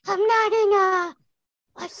what? not in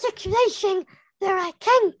a situation where I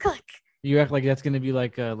can cook. You act like that's gonna be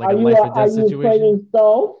like a Are life or you death afraid situation. of the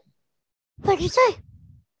stove? What'd you say?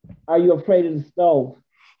 Are you afraid of the stove?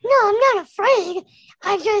 No, I'm not afraid.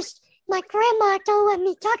 My grandma don't let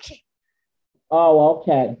me touch it. Oh,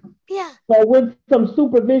 okay. Yeah. So with some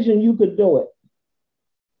supervision, you could do it.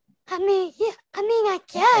 I mean, I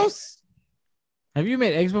guess. Have you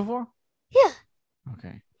made eggs before? Yeah.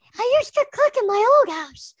 Okay. I used to cook in my old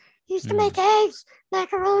house. Used to make eggs,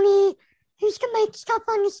 macaroni. Used to make stuff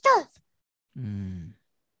on the stove. Mm.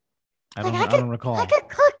 I Like, don't recall. I could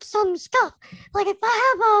cook some stuff. Like if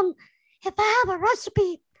I have a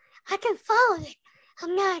recipe, I can follow it.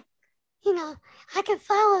 I'm not, I can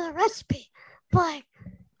follow the recipe, but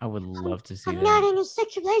I would love to see I'm not that. in a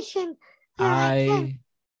situation where I can. I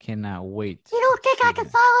cannot wait. You don't think I see can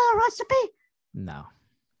that. follow a recipe? No.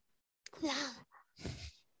 No.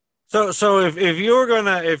 So if you were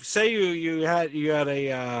gonna, if say you had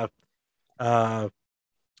a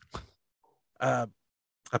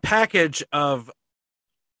package of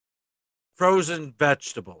frozen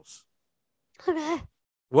vegetables, Okay.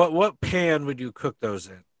 what pan would you cook those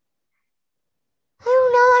in? I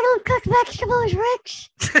don't know. I don't cook vegetables,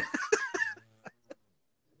 Rich.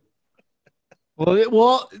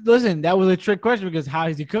 Well, listen, that was a trick question because how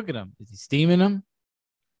is he cooking them? Is he steaming them?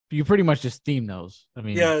 You pretty much just steam those. I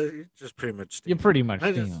mean, Yeah, you just pretty much. you pretty much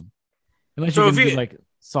I steam just- them, unless So you're if gonna you- do like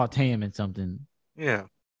saute them in something. Yeah.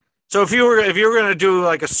 So if you were gonna do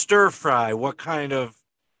like a stir fry, what kind of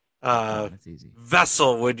That's easy.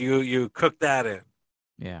 vessel would you cook that in?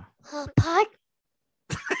 Yeah. Pot?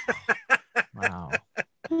 Wow.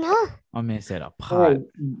 No. My man said a pot. Hey,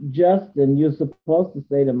 Justin, you're supposed to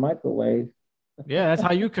say the microwave. Yeah, that's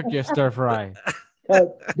how you cook your stir fry. 'Cause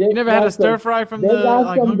they You never had a got stir some- fry from They the got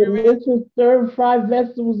like some Hungry Man? delicious stir-fried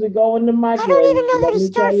vegetables that go in the microwave. even know what Let a me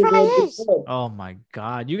tell you stir-fry what to is. cook. Oh my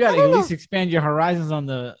God! You got to I at don't least expand your horizons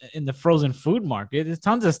in the frozen food market. There's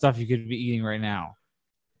tons of stuff you could be eating right now.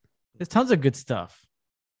 There's tons of good stuff.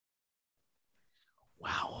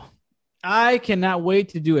 Wow! I cannot wait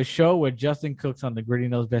to do a show where Justin cooks on the Gritty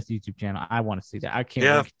Knows Best YouTube channel. I want to see that. I can't.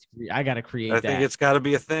 Yeah. Wait. I got to create I that. think it's got to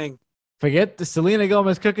be a thing. Forget the Selena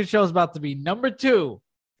Gomez cooking show is about to be number 2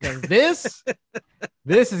 because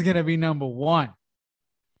this is gonna be number 1.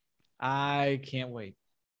 I can't wait.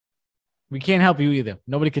 We can't help you either.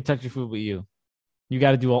 Nobody can touch your food but you. You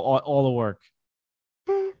got to do all the work.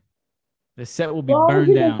 The set will be As long as burned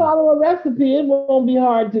you can down. follow a recipe, it won't be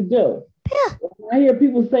hard to do. Yeah. When I hear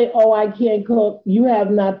people say, "Oh, I can't cook," you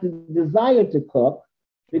have not the desire to cook,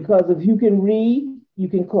 because if you can read, you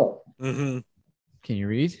can cook. Mm-hmm. Can you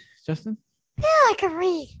read, Justin? Yeah, I can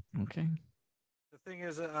read. Okay. The thing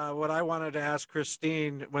is, what I wanted to ask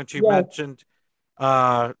Christine when she Yes. mentioned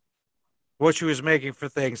what she was making for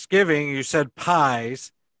Thanksgiving, you said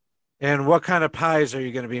pies. And what kind of pies are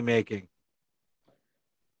you going to be making?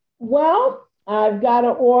 Well, I've got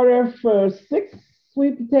an order for 6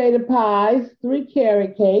 sweet potato pies, 3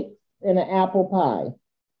 carrot cakes, and an apple pie.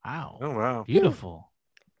 Wow. Oh, wow. Beautiful.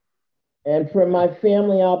 And for my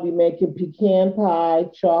family, I'll be making pecan pie,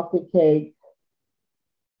 chocolate cake,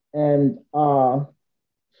 and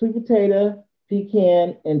sweet potato,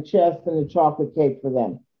 pecan, and chest, and a chocolate cake for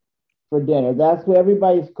them for dinner. That's where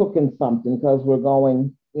everybody's cooking something because we're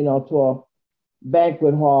going, to a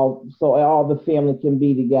banquet hall so all the family can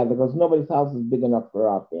be together because nobody's house is big enough for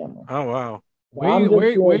our family. Oh, wow. Where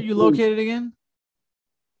are you located again?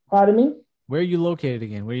 Pardon me? Where are you located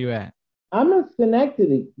again? Where are you at? I'm in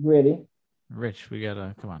Schenectady, Gritty. Rich, we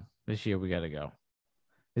gotta come on. This year we gotta go.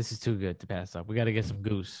 This is too good to pass up. We gotta get some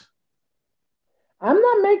goose. I'm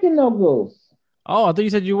not making no goose. Oh, I thought you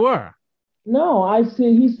said you were. No,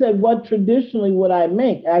 he said, what traditionally would I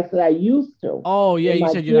make? I said, I used to. Oh, yeah, you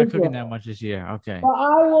said you're not cooking that much this year. Okay. Well,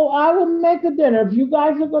 I will make a dinner. If you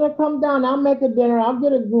guys are going to come down, I'll make a dinner. I'll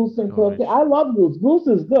get a goose and cook it. I love goose. Goose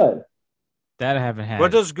is good. That I haven't had.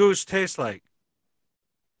 What does goose taste like?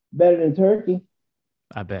 Better than turkey.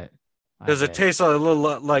 I bet. Does it taste a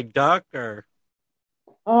little like duck or?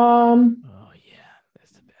 Oh, yeah,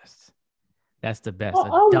 that's the best. That's the best. A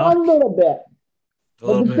little bit.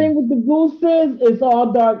 But the thing with the goose is, it's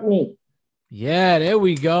all dark meat. Yeah, there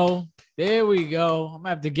we go. There we go. I'm gonna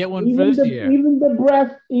have to get one for this year. Even the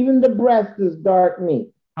breast is dark meat.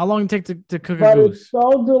 How long it take to cook but a goose? It's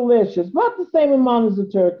so delicious. About the same amount as a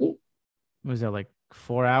turkey. What is that, like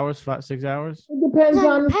 4 hours, 6 hours? It depends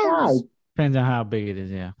on the size. Depends on how big it is,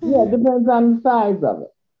 yeah. Yeah, it depends on the size of it.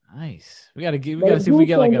 Nice. We gotta see if we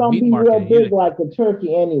get like a meat market. Real big like a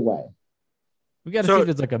turkey anyway. We got to see if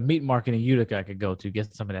there's like a meat market in Utica I could go to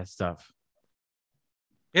get some of that stuff.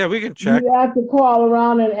 Yeah, we can check. You have to call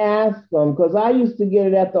around and ask them because I used to get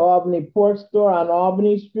it at the Albany Pork Store on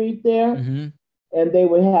Albany Street there, and they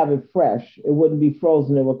would have it fresh. It wouldn't be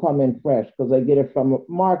frozen. It would come in fresh because they get it from a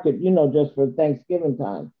market, just for Thanksgiving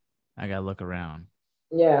time. I got to look around.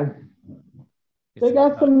 Yeah. They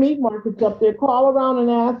got some meat markets up there. Call around and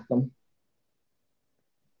ask them.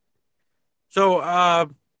 So,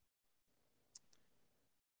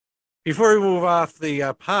 before we move off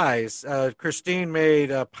the pies, Christine made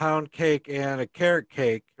a pound cake and a carrot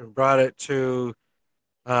cake and brought it to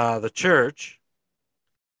the church.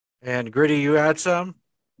 And Gritty, you had some?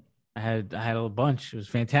 I had a bunch. It was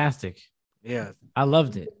fantastic. Yeah, I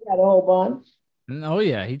loved it. You had a whole bunch? Oh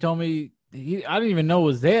yeah, he told me I didn't even know it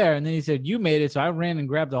was there, and then he said you made it, so I ran and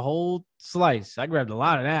grabbed a whole slice. I grabbed a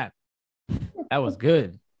lot of that. That was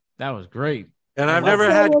good. That was great. And I've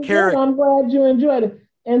never had carrot. I'm glad you enjoyed it.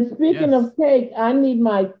 And speaking of cake, I need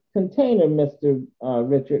my container, Mr.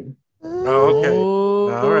 Richard. Oh, okay.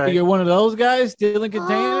 All right. You're one of those guys stealing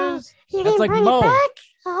containers? That's like Mo.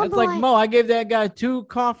 That's like Mo. I gave that guy 2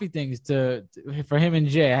 coffee things for him and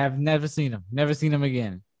Jay. I have never seen him. Never seen him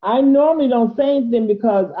again. I normally don't say anything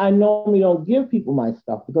because I normally don't give people my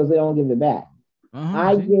stuff because they don't give it back.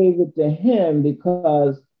 I gave it to him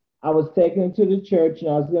because I was taking it to the church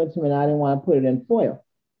and I was giving it to him and I didn't want to put it in foil.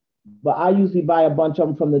 But I usually buy a bunch of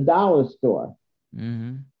them from the dollar store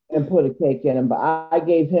and put a cake in them. But I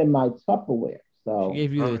gave him my Tupperware. So she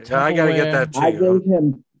gave you the Tupperware. I got to get that too. I gave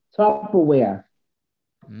him Tupperware.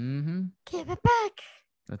 Give it back.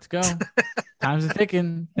 Let's go. Time's a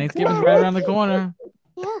ticking. Thanksgiving's right around the corner.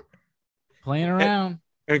 Yeah. Playing around.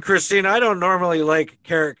 And Christine, I don't normally like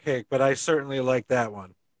carrot cake, but I certainly like that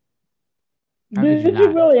one. Did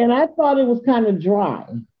you really? And I thought it was kind of dry.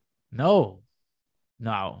 No.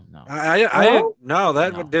 That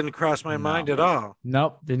didn't cross my mind at all.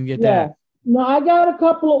 Nope, didn't get that. No, I got a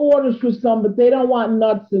couple of orders for some, but they don't want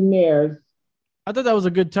nuts in theirs. I thought that was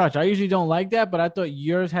a good touch. I usually don't like that, but I thought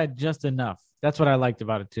yours had just enough. That's what I liked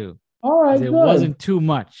about it too. All right, it wasn't too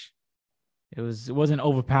much. It wasn't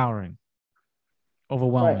overpowering,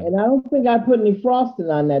 overwhelming. Right, and I don't think I put any frosting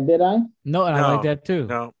on that, did I? No, and I like that too.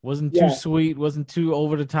 No, wasn't too sweet, wasn't too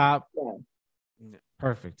over the top. Yeah.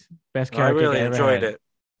 Perfect. Best carrot cake I really enjoyed it.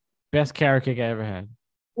 Best carrot cake I ever had.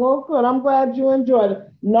 Well, good. I'm glad you enjoyed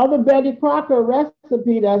it. Another Betty Crocker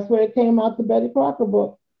recipe. That's where it came out, the Betty Crocker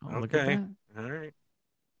book. Okay. All right.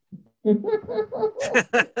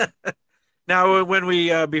 Now, when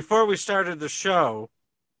we before we started the show,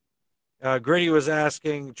 Gritty was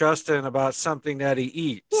asking Justin about something that he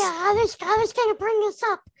eats. Yeah, I was going to bring this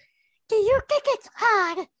up. Do you think it's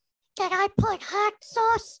odd that I put hot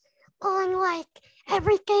sauce on like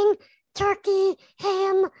everything? Turkey,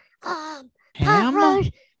 ham, pot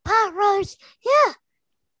roast. Yeah.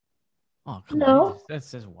 Oh, come on.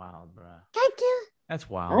 That's just wild, bro. Thank you. That's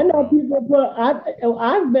wild. I know people put.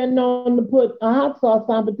 I've been known to put a hot sauce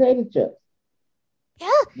on potato chips. Yeah,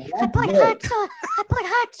 I put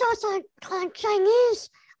hot sauce on Chinese,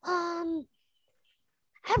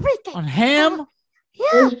 everything. On ham?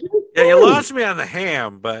 Yeah. Yeah, you lost me on the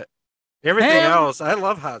ham, but everything else, I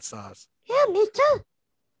love hot sauce. Yeah, me too.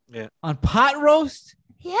 Yeah. On pot roast?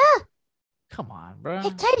 Yeah. Come on, bro.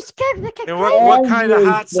 It tastes good with the And gravy. what kind of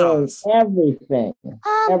hot Everything, sauce? Everything.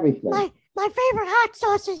 Everything. My favorite hot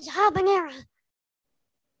sauce is habanero.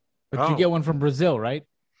 But Oh. you get one from Brazil, right?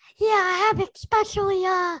 Yeah, I have it specially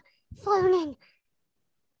flown in.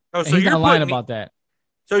 Oh, And so he's you're not lying putting, about that.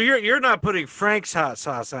 so you're not putting Frank's hot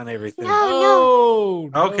sauce on everything. No.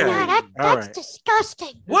 Oh, Okay. Yeah, All that's right.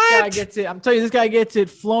 disgusting. This guy What? gets it. I'm telling you, this guy gets it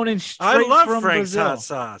flown in straight I love from Frank's Brazil. hot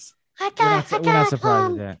sauce. I We're not, got, we're not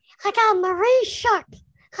surprised at that. I got Marie Sharp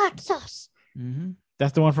hot sauce.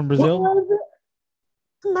 That's the one from What Brazil. was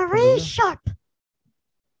it? Marie Brazil? Sharp.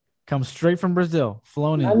 Comes straight from Brazil,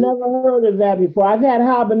 flown I in. never heard of that before. I've had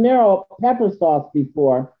habanero pepper sauce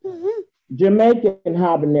before. Hmm. Jamaican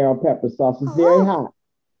habanero pepper sauce is very Oh. hot.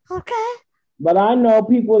 Okay. But I know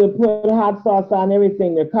people that put hot sauce on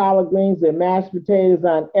everything. Their collard greens, their mashed potatoes,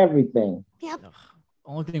 on everything. Yep.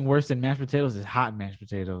 Only thing worse than mashed potatoes is hot mashed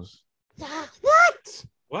potatoes. What?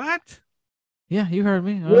 What? Yeah, you heard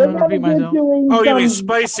me. I We're don't gonna repeat get myself. you Oh, you mean some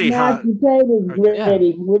spicy mashed hot? potatoes Okay. Yeah.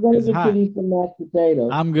 ready. We're gonna It's get hot. you some mashed potatoes.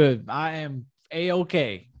 I'm good. I am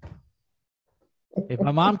A-okay. If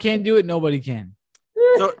my mom can't do it, nobody can.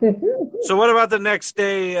 So what about the next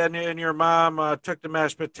day and your mom took the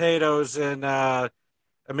mashed potatoes and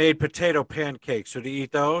made potato pancakes? Would you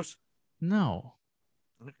eat those? No.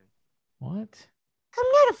 Okay. What? I'm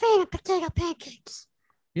not a fan of potato pancakes.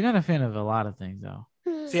 You're not a fan of a lot of things, though.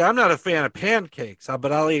 Hmm. See, I'm not a fan of pancakes,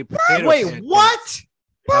 but I'll eat potato Wait, pancakes. what?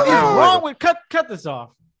 I What is don't wrong like with cut this off?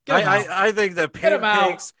 them. Get 'em out. I think that Get 'em out.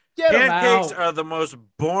 pancakes Get 'em pancakes out. are the most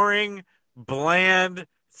boring, bland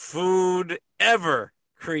food ever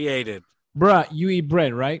created. Bruh, you eat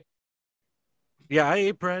bread, right? Yeah, I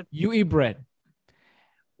eat bread. You eat bread.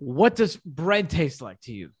 What does bread taste like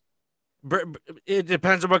to you? It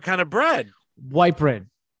depends on what kind of bread. White bread.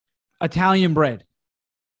 Italian bread.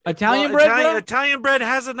 Italian Well, bread, Italian, bro? Italian bread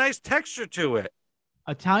has a nice texture to it.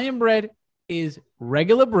 Italian bread is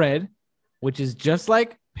regular bread, which is just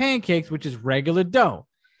like pancakes, which is regular dough.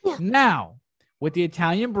 Yeah. Now, with the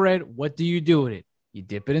Italian bread, what do you do with it? You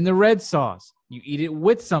dip it in the red sauce. You eat it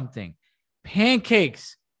with something.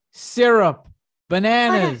 Pancakes, syrup,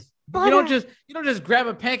 bananas. Butter. You don't just grab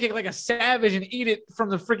a pancake like a savage and eat it from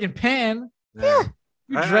the freaking pan. Yeah.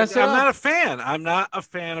 You dress it I'm up. not a fan. I'm not a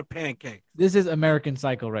fan of pancakes. This is American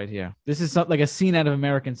Psycho right here. This is like a scene out of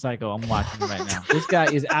American Psycho I'm watching right now. This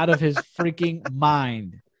guy is out of his freaking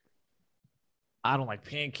mind. I don't like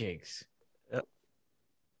pancakes.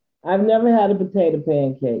 I've never had a potato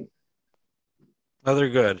pancake. Oh, they're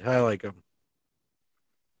good. I like them.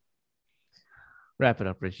 Wrap it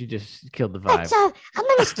up, Rich. You just killed the vibe. Let's, I'm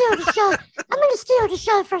gonna steal the show. I'm gonna steal the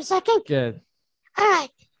show for a second. Good. All right.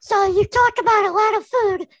 So you talk about a lot of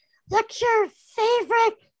food. What's your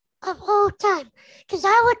favorite of all time? Because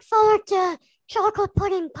I look forward to chocolate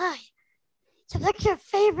pudding pie. So what's your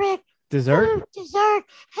favorite Dessert? food, dessert,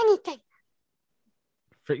 anything?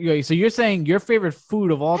 So you're saying your favorite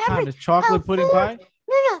food of all time is chocolate pudding food. pie?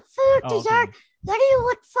 No, food, Oh, dessert. okay. What do you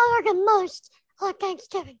look forward to most on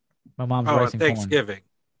Thanksgiving? My mom's Oh, rice and corn. Thanksgiving.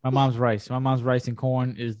 My mom's rice. My mom's rice and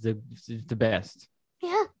corn is the best.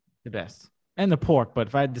 Yeah. The best. And the pork, but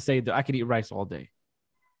if I had to say that I could eat rice all day.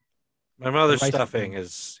 My mother's Rice and stuffing corn.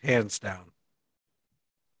 is hands down.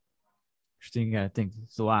 Christine, you gotta think.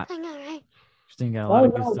 It's a lot. I know, right? Christine got a lot Oh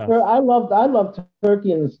of good no, stuff. I love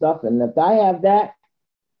turkey and stuffing. If I have that,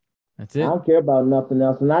 That's I it. don't care about nothing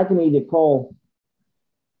else, and I can eat it cold.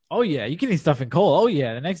 Oh yeah, you can eat stuffing cold. Oh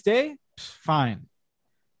yeah, the next day, fine.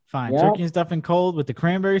 Yeah. Turkey and stuffing cold with the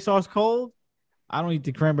cranberry sauce cold. I don't eat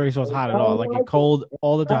the cranberry sauce hot at all. I like it cold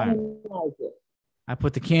all the I time. don't like it. I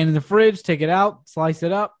put the can in the fridge, take it out, slice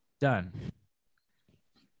it up, done.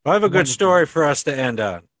 I have a good Wonderful. story for us to end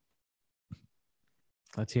on.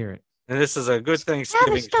 Let's hear it. And this is a good I have a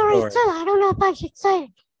Thanksgiving story story. too. I don't know if I should say it.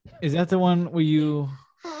 Is that the one where you?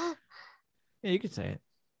 Uh, Yeah, you could say it.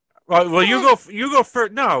 Well, you go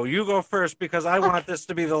first. No, you go first because I want this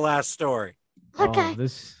to be the last story. okay. Oh,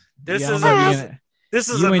 this This yeah, is I'm a- not being- This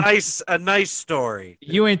is You a ain't- nice story.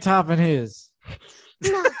 You ain't topping his.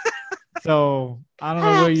 No. So I don't know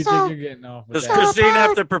Alright, where you so- think you're getting off with Does that. Christine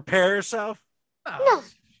have to prepare herself? No.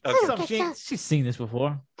 Okay. don't get She's that. seen this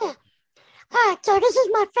before. All right. So this is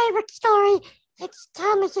my favorite story. It's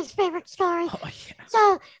Thomas's favorite story. Oh yeah.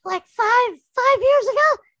 So like five years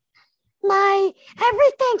ago,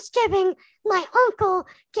 every Thanksgiving, my uncle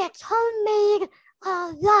gets homemade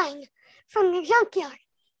wine from the junkyard.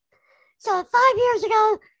 So 5 years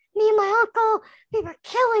ago, me and my uncle, we were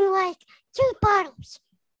killing like 2 bottles.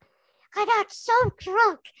 I got so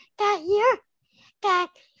drunk that year that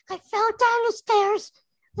I fell down the stairs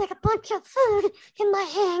with a bunch of food in my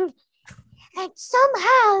hand, and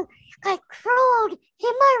somehow I crawled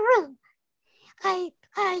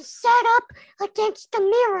against the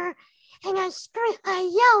mirror, and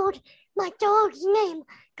I yelled my dog's name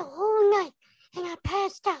the whole night, and I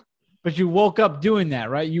passed out. But you woke up doing that,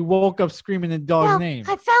 right? You woke up screaming the dog's No, name.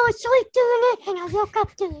 I fell asleep doing it, and I woke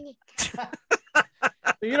up doing it.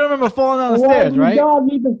 You don't remember falling down the Why stairs, did your right? dog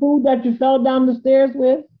eat the food that you fell down the stairs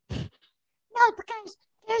with? No, because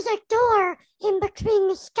there's a door in between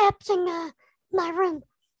the steps and my room.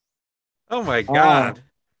 Oh my God.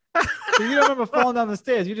 So you don't remember falling down the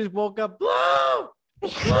stairs. You just woke up. Whoa!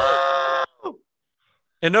 Whoa!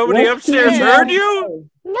 And nobody What's upstairs the heard dog's you? name?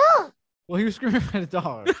 No, Well, he was screaming at the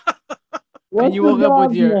dog. What's you the woke up with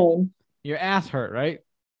dog's your- name? Your ass hurt, right?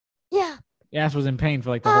 yeah. Your ass was in pain for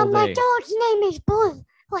like the whole My day. dog's name is Blue,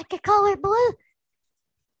 like the color blue.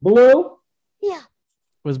 Blue? Yeah,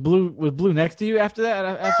 Was Blue next to you after that?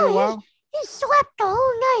 After a No, while? he slept the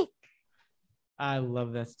whole night. I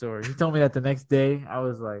love that story. He told me that the next day. I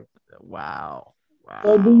was like, wow.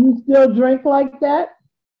 So do you still drink like that?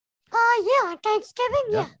 Yeah, on Thanksgiving,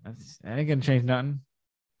 Yep, yeah. that ain't gonna change nothing.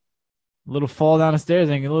 A little fall down the stairs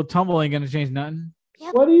ain't a little tumble ain't gonna change nothing.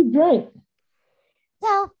 What do you drink?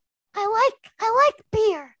 Well, I like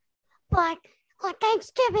beer, but on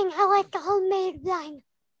Thanksgiving I like the homemade wine.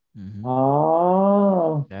 Mhm.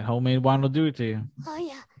 Oh, That homemade wine will do it to you. Oh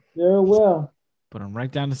yeah. sure will. Put them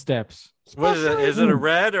right down the steps. What is it? Especially- Is it a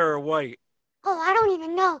red or a white? Oh, I don't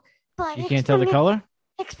even know. But You it's can't tell from the color?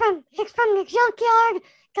 It's from the junkyard.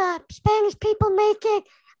 The Spanish people make it.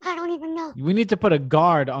 I don't even know. We need to put a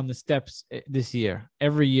guard on the steps this year.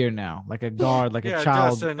 Every year now. Like a guard, like Yeah, a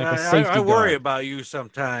child, Justin, like a safety I worry guard. about you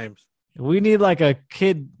sometimes. We need like a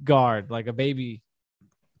kid guard, like a baby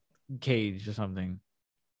cage or something.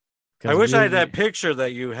 I wish I had that picture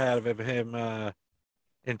that you had of him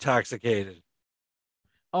intoxicated.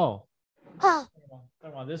 Oh, Oh,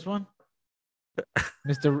 come on, this one,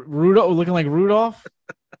 Mr. Rudolph, looking like Rudolph.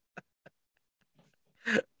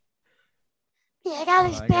 yeah, that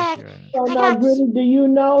was Oh, I got bad. you right. So I now, got- Gritty, do you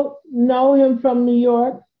know him from New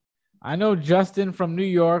York? I know Justin from New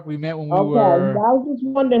York. We met when we Okay, were. I was just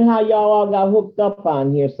wondering how y'all all got hooked up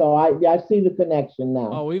on here. So I see the connection now.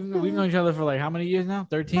 Oh, we've known each other for like how many years now?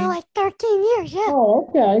 13. For like 13 years, yeah. Oh,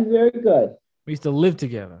 okay, very good. We used to live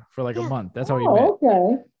together for like a Yeah. month. That's how we met. Oh,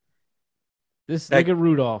 okay. This Like- look at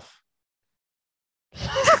Rudolph.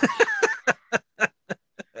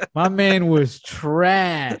 My man was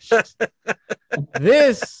trashed.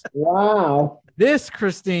 Wow. This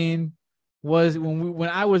Christine was when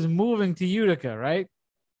I was moving to Utica, right?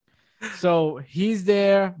 So he's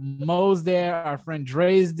there, Mo's there, our friend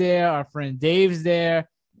Dre's there, our friend Dave's there,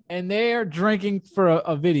 and they're drinking for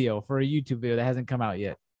a video, for a YouTube video that hasn't come out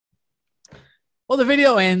yet. Well, the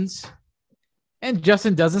video ends, and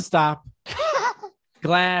Justin doesn't stop.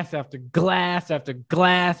 Glass after glass after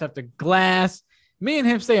glass after glass. Me and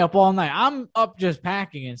him stay up all night. I'm up just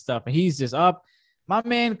packing and stuff, and he's just up. My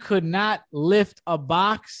man could not lift a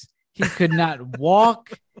box. He could not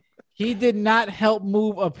walk. He did not help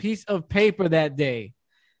move a piece of paper that day.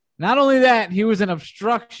 Not only that, he was an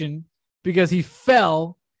obstruction because he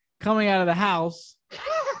fell coming out of the house.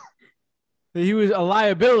 He was a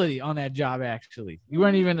liability on that job, actually. You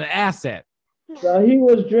weren't even an asset. So he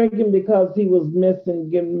was drinking because he was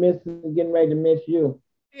getting ready to miss you.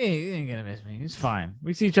 He ain't gonna miss me. He's fine.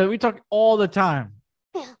 We see each other. We talk all the time.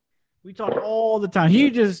 Yeah. We talk all the time. He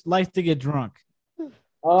just likes to get drunk.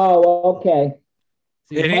 Oh, okay.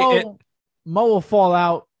 See, And Mo will fall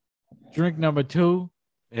out, drink number 2.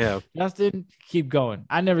 Yeah, Justin, keep going.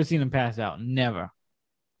 I never seen him pass out. Never.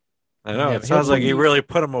 I know. Yeah, It sounds like he he'll- really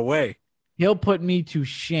put him away. He'll put me to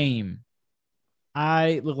shame.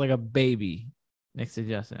 I look like a baby next to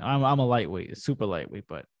Justin. I'm a lightweight, a super lightweight,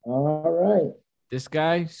 but All right. this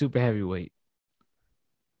guy, super heavyweight.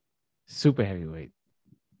 Super heavyweight.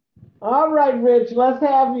 All right, Rich, let's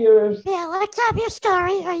have yours. Yeah, let's have your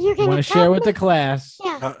story. Are you You going want to to share with the class?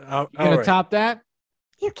 Yeah, All You gonna right. top that?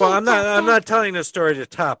 you can't Well, I'm not. top I'm that. not telling the story to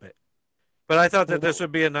top it, but I thought that this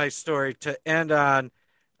would be a nice story to end on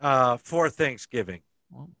for Thanksgiving.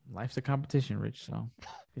 Well, life's a competition, Rich. So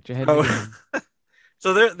get your head. Oh. in the game.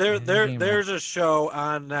 So Yeah, the game there's a show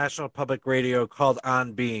on National Public Radio called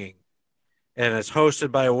On Being, and it's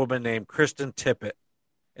hosted by a woman named Kristen Tippett,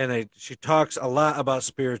 and she talks a lot about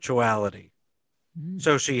spirituality. Mm.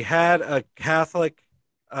 So she had a Catholic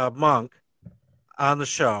monk on the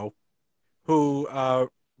show who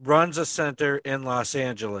runs a center in Los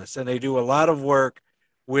Angeles, and they do a lot of work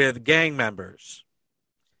with gang members,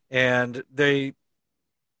 and they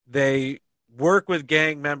work with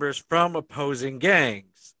gang members from opposing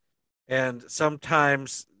gangs, and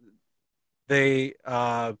sometimes they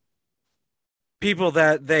people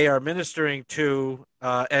that they are ministering to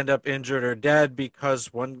end up injured or dead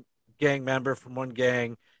because one gang member from one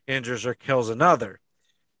gang injures or kills another.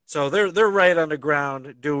 So they're right on the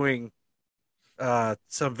ground doing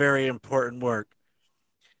some very important work.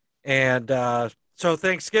 And so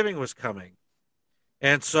Thanksgiving was coming.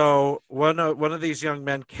 And so one of these young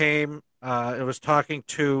men came and was talking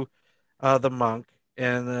to the monk.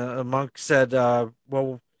 And the monk said,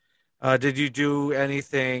 well, did you do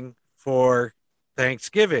anything for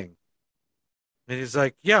Thanksgiving? And he's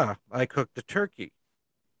like, yeah, I cooked the turkey.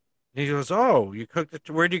 And he goes, oh, you cooked it?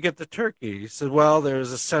 Where'd you get the turkey? He said, well, there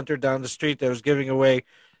was a center down the street that was giving away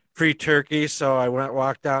free turkey. So I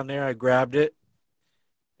walked down there, I grabbed it.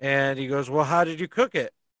 And he goes, well, how did you cook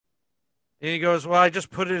it? And he goes, well, I just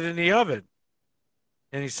put it in the oven.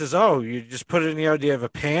 And he says, oh, you just put it in the oven? Do you have a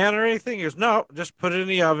pan or anything? He goes, no, just put it in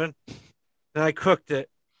the oven. And I cooked it.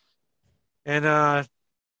 And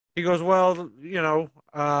he goes, well,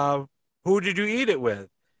 who did you eat it with?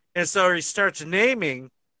 And so he starts naming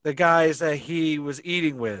the guys that he was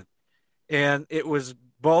eating with. And it was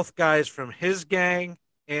both guys from his gang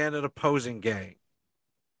and an opposing gang.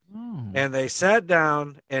 And they sat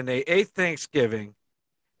down and they ate Thanksgiving.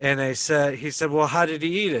 And he said, well, how did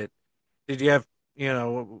he eat it? Did you have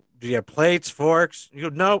plates, forks? You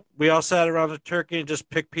go, nope. We all sat around the turkey and just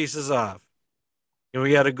picked pieces off. And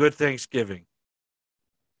we had a good Thanksgiving.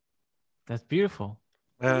 That's beautiful.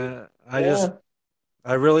 I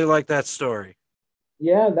really like that story.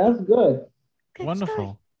 Yeah, that's good. Wonderful.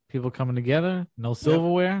 story. People coming together. No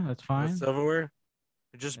silverware. That's fine. Silverware.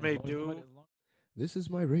 We just made do. This is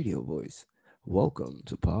my radio voice. Welcome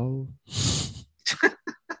to Power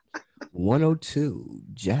 102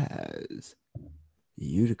 Jazz,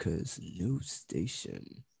 Utica's new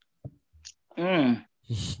station. Mm.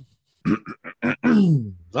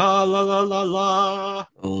 La la la la la.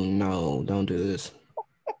 Oh no, don't do this.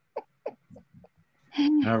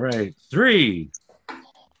 All right. 3,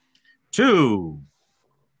 2,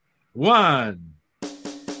 1.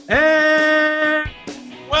 And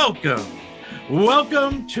welcome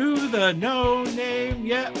to the No Name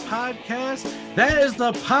Yet podcast. That is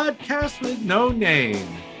the podcast with no name.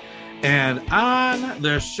 And on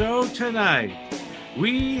the show tonight,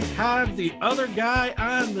 we have the other guy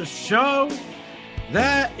on the show.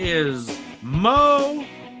 That is Mo,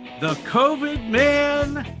 the COVID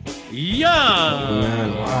man, Young.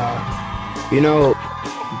 Man, wow. You know,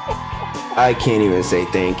 I can't even say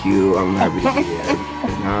thank you. I'm happy to be here.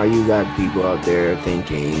 Now you got people out there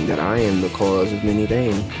thinking that I am the cause of many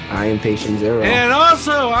things. I am patient zero. And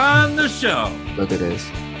also on the show Look at this.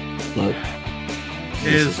 Look.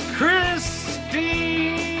 is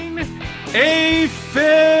Christine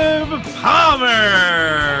A-Fib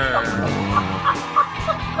Palmer.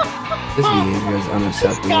 This behavior is This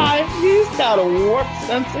unacceptable. guy, he's got a warped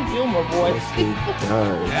sense of humor, boy. Yes, he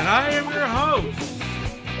does. And I am your host,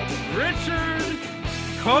 Richard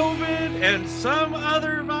COVID and some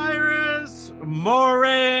other virus,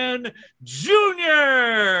 Moran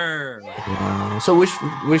Jr. Wow. So which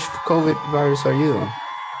COVID virus are you?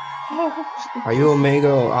 Are you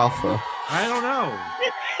Omega or Alpha? I don't know.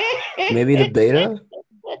 Maybe the Beta?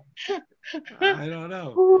 I don't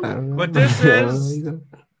know. I don't know. But this is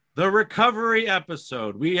the recovery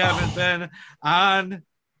episode. We haven't been on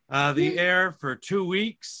the air for 2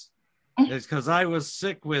 weeks. It's because I was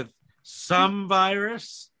sick with some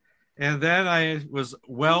virus, and then I was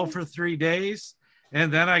well for 3 days,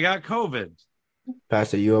 and then I got COVID.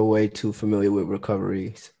 Pastor, you're way too familiar with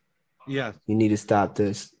recoveries. Yeah. You need to stop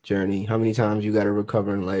this journey. How many times you got to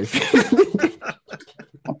recover in life?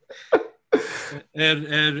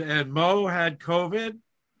 And Mo had COVID,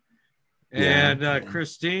 and Yeah.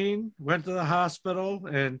 Christine went to the hospital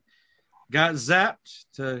and got zapped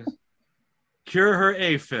to cure her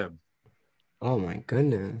AFib. Oh my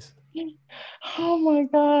goodness. Oh my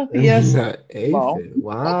God. Yes. Aphid.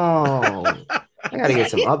 Wow. I got to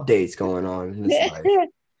get some updates going on in this life.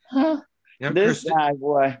 Yep, This guy,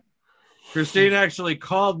 boy. Christine actually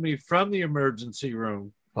called me from the emergency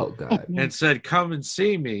room Oh God. and said, come and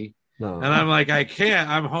see me. No. And I'm like, I can't.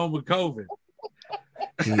 I'm home with COVID.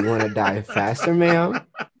 Do you want to die faster, ma'am?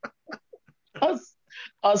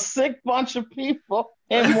 A sick bunch of people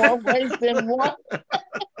in more ways than one.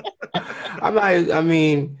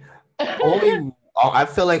 I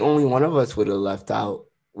feel like only one of us would have left out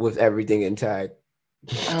with everything intact.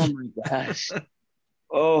 Oh my gosh.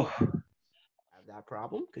 Oh. Have that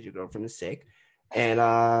problem because your girlfriend is sick, and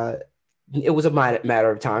it was a matter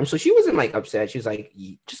of time. So she wasn't like upset. She was like,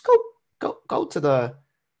 just go to the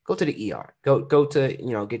ER, go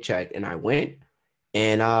to get checked. And I went,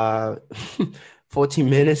 and 14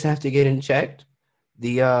 minutes after getting checked,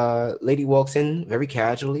 The lady walks in very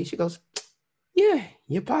casually. She goes, "Yeah,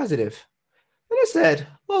 you're positive." And I said,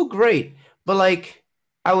 "Oh, great." But like,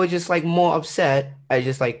 I was just like more upset. I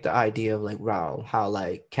just like the idea of like, wow, how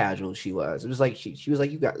like casual she was. It was like she was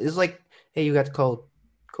like, it's like, "Hey, you got the cold.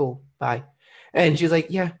 Cool, bye." And she was like,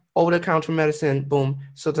 "Yeah, over the counter medicine, boom."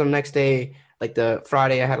 So the next day, like the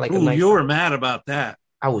Friday, I had like a Ooh, nice. you were mad about that.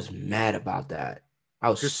 I was mad about that. I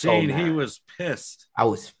was Christine, so mad. he was pissed. I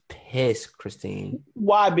was pissed, Christine.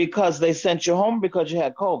 Why? Because they sent you home because you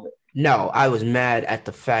had COVID. No, I was mad at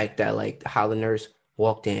the fact that like how the nurse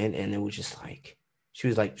walked in and it was just like she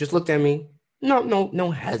was like just looked at me.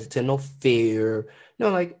 No hesitant, no fear, no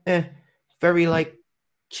like very like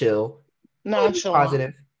chill. Nonchalant.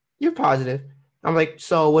 Positive. You're positive. I'm like,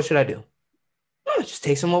 so what should I do? Oh, just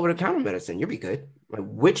take some over the counter medicine. You'll be good. Like,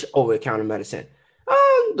 which over the counter medicine?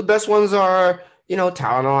 The best ones are,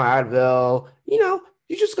 Tylenol, Advil.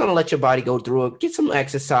 You're just gonna let your body go through it. Get some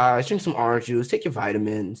exercise, drink some orange juice, take your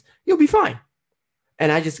vitamins. You'll be fine.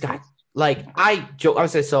 And I just got like I joke. I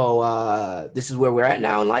said, so this is where we're at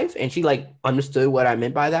now in life. And she like understood what I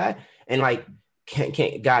meant by that, and like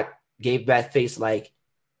gave that face like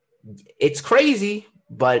it's crazy,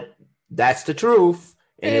 but that's the truth.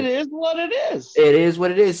 And it is what it is. It is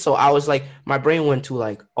what it is. So I was like, my brain went to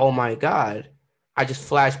like, oh my God. I just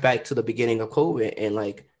flashed back to the beginning of COVID and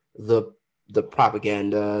like the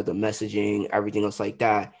propaganda, the messaging, everything else like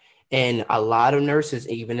that. And a lot of nurses,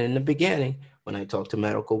 even in the beginning, when I talked to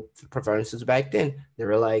medical professionals back then, they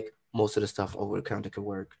were like, most of the stuff over the counter could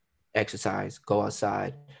work. Exercise, go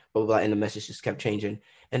outside, blah, blah, blah. And the message just kept changing.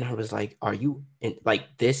 And I was like, are you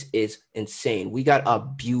like, this is insane. We got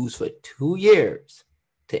abused for 2 years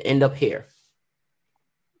to end up here.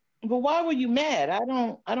 But why were you mad? I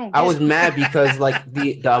don't. I was mad because like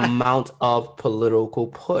the amount of political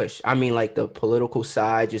push. I mean, like the political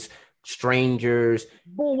side, just strangers.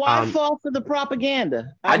 Well, why fall for the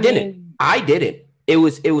propaganda? I didn't. It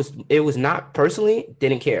was not personally.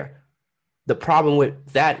 Didn't care. The problem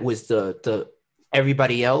with that was the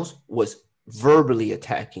everybody else was verbally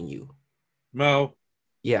attacking you. Mo.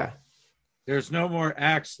 Yeah. There's no more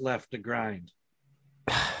axe left to grind.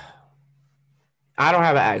 I don't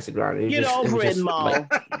have an axe to grind. Get over it, Mo.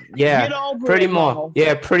 Like, yeah, Get over pretty it, Mo. Mo.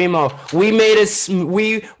 Yeah, pretty Mo. We made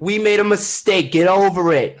a mistake. Get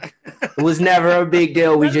over it. It was never a big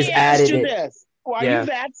deal. We just added it. This. Are you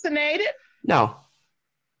vaccinated? No.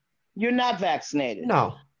 You're not vaccinated.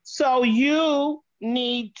 No. So you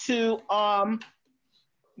need to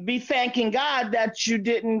be thanking God that you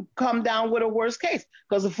didn't come down with a worse case.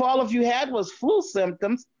 Because if all of you had was flu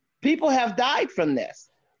symptoms, people have died from this.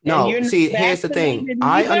 No, see, here's the thing.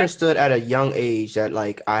 I understood at a young age that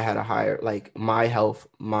like I had a higher, like my health,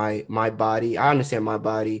 my body. I understand my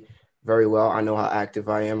body very well. I know how active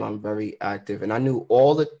I am. I'm very active. And I knew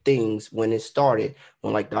all the things when it started,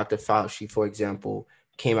 when like Dr. Fauci, for example,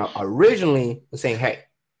 came out originally saying, hey,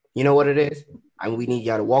 you know what it is? And we need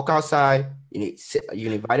y'all to walk outside. You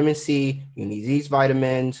need vitamin C. You need these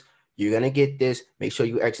vitamins. You're going to get this. Make sure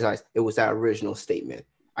you exercise. It was that original statement.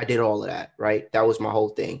 I did all of that, right? That was my whole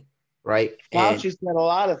thing, right? Fauci said a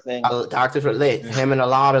lot of things. Dr. Him and a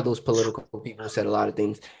lot of those political people said a lot of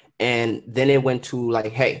things. And then it went to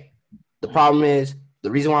like, hey, the problem is, the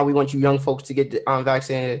reason why we want you young folks to get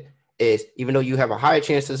vaccinated is even though you have a higher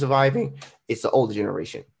chance of surviving, it's the older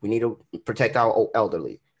generation. We need to protect our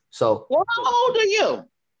elderly. So, well, how old are you?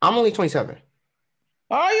 I'm only 27.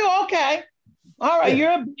 Are you okay? All right,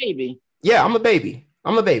 yeah. You're a baby. Yeah, I'm a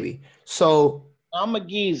baby. So I'm a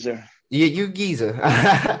geezer. Yeah, you geezer.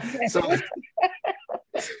 so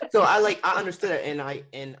I understood it, and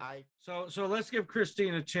I. So let's give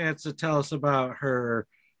Christine a chance to tell us about her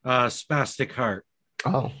spastic heart.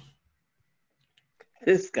 Oh,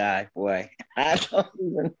 this guy, boy, I don't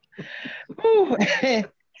even.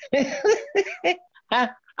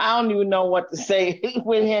 I don't even know what to say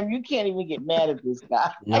with him. You can't even get mad at this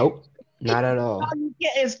guy. Nope, not at all.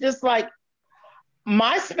 It's just like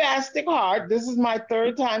my spastic heart. This is my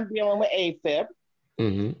third time dealing with AFib.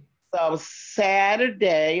 Mm-hmm. So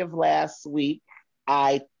Saturday of last week,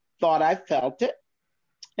 I thought I felt it,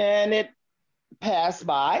 and it passed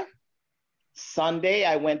by. Sunday,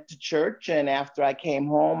 I went to church, and after I came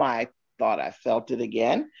home, I thought I felt it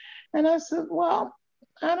again. And I said, well,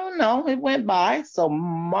 I don't know. It went by. So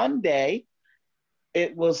Monday,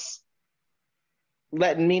 it was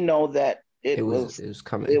letting me know that it was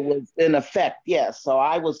coming. It was in effect, yeah. So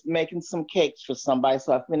I was making some cakes for somebody.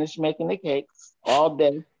 So I finished making the cakes all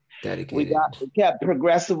day. Dedicated. We kept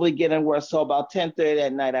progressively getting worse. So about 10:30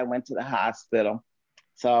 at night, I went to the hospital.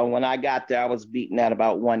 So when I got there, I was beating at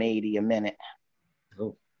about 180 a minute.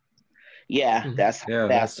 Oh. Yeah, that's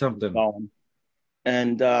that's something. going.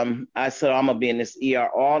 And I said I'm gonna be in this ER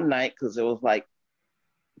all night because it was like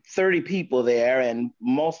 30 people there, and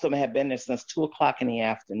most of them had been there since 2:00 in the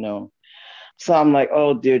afternoon. So I'm like,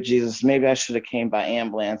 oh dear Jesus, maybe I should have came by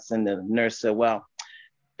ambulance. And the nurse said, well,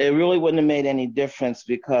 it really wouldn't have made any difference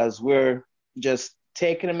because we're just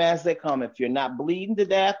taking them as they come. If you're not bleeding to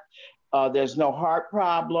death, there's no heart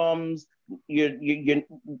problems. You're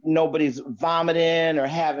nobody's vomiting or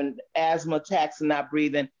having asthma attacks and not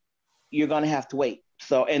breathing. You're gonna have to wait.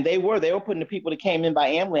 So, and they were putting the people that came in by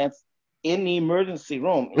ambulance in the emergency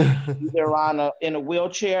room, either in a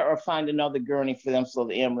wheelchair or find another gurney for them so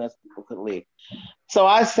the ambulance people could leave. So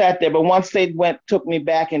I sat there, but once they took me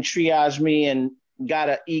back and triaged me and got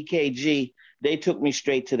an EKG, they took me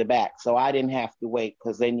straight to the back. So I didn't have to wait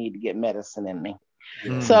because they need to get medicine in me.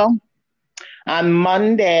 So on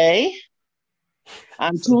Monday,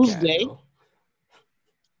 on Tuesday,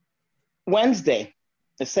 Wednesday,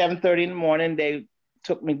 at 7:30 in the morning, they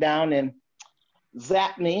took me down and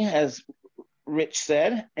zapped me, as Rich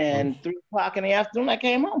said, and 3:00 in the afternoon, I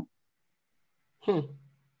came home.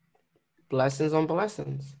 Blessings on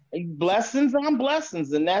blessings. Blessings on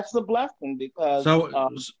blessings, and that's a blessing because.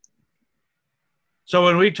 So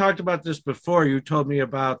when we talked about this before, you told me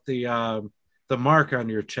about the mark on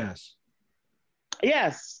your chest.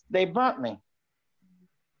 Yes, they burnt me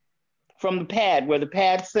from the pad where the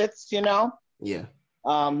pad sits. Yeah.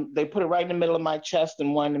 They put it right in the middle of my chest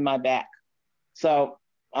and one in my back. So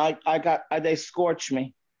they scorched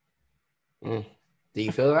me. Do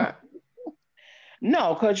you feel that?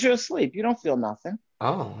 No, because you're asleep. You don't feel nothing.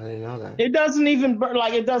 Oh, I didn't know that. It doesn't even burn.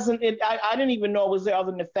 Like it doesn't. I didn't even know it was there,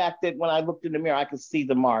 other than the fact that when I looked in the mirror, I could see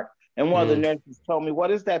the mark. And one of the nurses told me,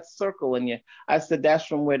 "What is that circle in you?" I said, "That's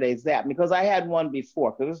from where they zapped me," because I had one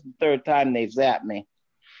before. Because this is the third time they've zapped me.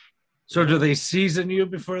 So do they season you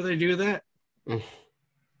before they do that? I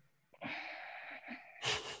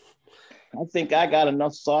think I got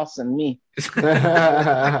enough sauce in me.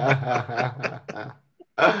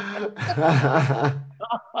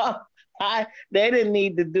 They didn't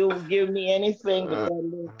need to give me anything but that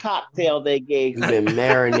little cocktail they gave me. You've been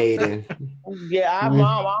marinating. Yeah,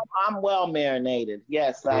 I'm well marinated.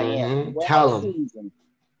 Yes, I am. Well Tell them. seasoned.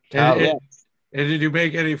 And did you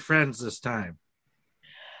make any friends this time?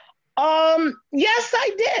 Yes,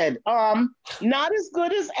 I did. Not as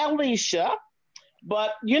good as Alicia,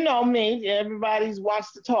 but you know me, everybody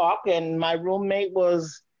wants to talk, and my roommate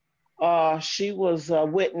was, she was a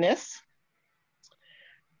witness.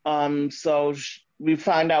 So we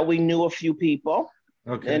found out we knew a few people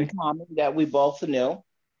in common that we both knew.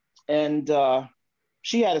 And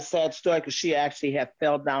she had a sad story because she actually had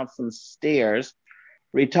fell down some stairs,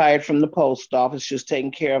 retired from the post office. She was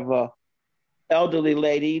taking care of a elderly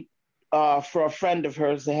lady for a friend of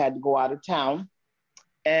hers that had to go out of town.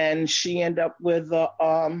 And she ended up with with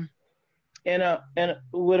a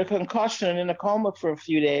concussion and in a coma for a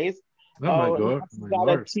few days. Oh my God! She's got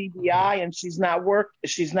a TBI and she's not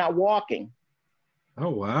walking.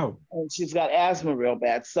 Oh wow! And she's got asthma real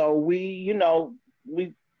bad. So we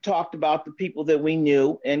talked about the people that we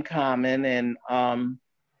knew in common, and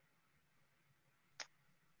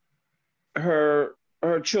her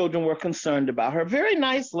children were concerned about her. Very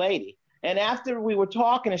nice lady. And after we were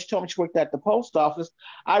talking, and she told me she worked at the post office,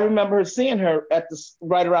 I remember her seeing her at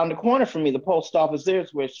right around the corner from me. The post office there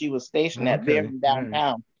is where she was stationed at there in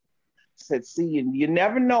downtown. Right. Said, see, you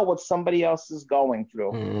never know what somebody else is going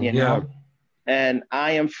through, you know. And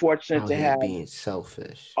I am fortunate to have being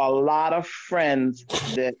selfish. A lot of friends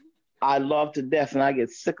that I love to death, and I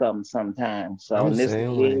get sick of them sometimes. So in this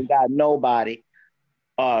ain't got nobody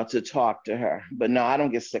to talk to her. But no, I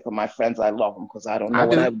don't get sick of my friends. I love them because I don't know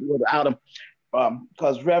what I would do without them.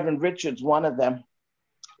 Because Reverend Richard's one of them.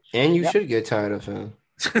 And you should get tired of him.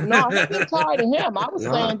 No, I don't get tired of him. I was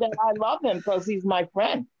saying that I love him because he's my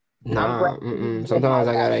friend. Nah, sometimes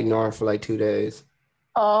I gotta ignore it for like 2 days.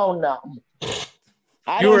 Oh no!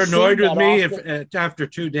 You were annoyed with me after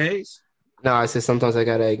 2 days? No, I said sometimes I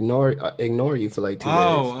gotta ignore you for like 2 days.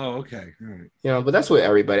 Oh, okay. All right. You know, but that's with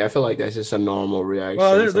everybody. I feel like that's just a normal reaction.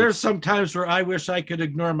 Well, there's some times where I wish I could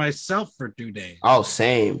ignore myself for 2 days. Oh,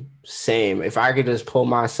 same. If I could just pull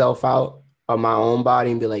myself out of my own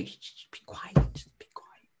body and be like, be quiet, just be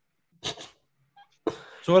quiet.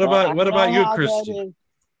 So what about you, Christy?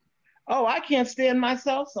 Oh, I can't stand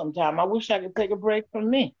myself sometimes. I wish I could take a break from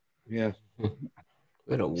me. Yeah.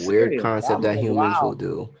 What a weird concept that humans will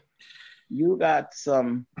do. You got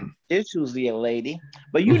some issues there, lady.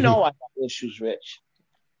 But you know I got issues, Rich.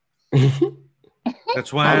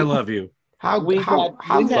 That's why I love you. How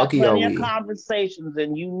lucky are we? Conversations,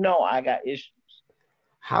 and you know I got issues.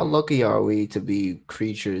 how lucky are we to be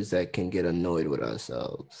creatures that can get annoyed with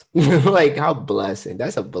ourselves? Like how blessing.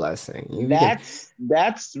 That's a blessing.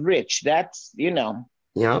 That's rich. That's, Yeah.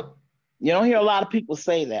 you don't hear a lot of people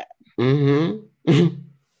say that. Mm-hmm.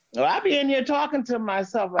 Well, I be in here talking to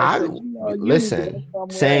myself. I said, you listen, need to go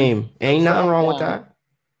same. Ain't nothing wrong with down. that.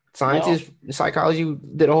 Scientists, psychology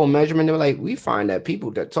did a whole measurement. They were like, we find that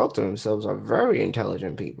people that talk to themselves are very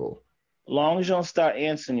intelligent people. As long as you don't start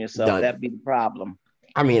answering yourself, that'd be the problem.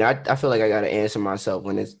 I mean, I feel like I got to answer myself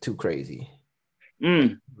when it's too crazy.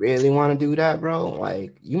 Mm. Really want to do that, bro?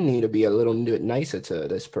 Like, you need to be a little bit nicer to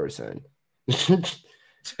this person.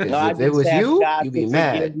 No, if it was you, you'd be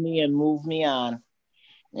mad. Forgive me and move me on,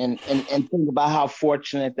 and think about how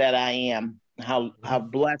fortunate that I am, how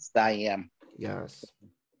blessed I am. Yes.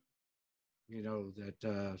 You know that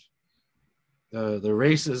the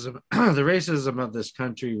racism the racism of this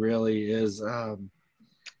country really is a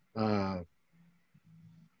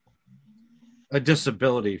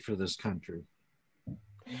disability for this country.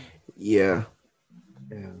 Yeah.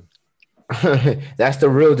 Yeah. That's the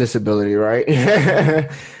real disability, right?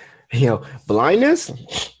 Blindness,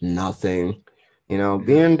 nothing.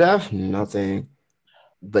 Being deaf, nothing.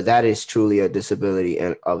 But that is truly a disability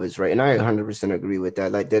of its right. And I 100% agree with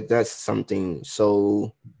that. Like that's something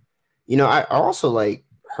so, I also like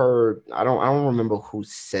heard, I don't remember who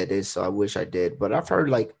said this, so I wish I did, but I've heard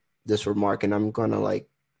like this remark, and I'm gonna like,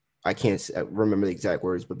 I can't remember the exact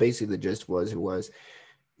words, but basically the gist was,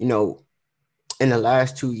 in the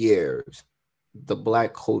last 2 years, the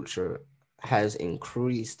Black culture has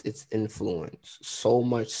increased its influence so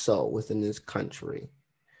much so within this country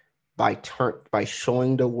by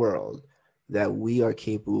showing the world that we are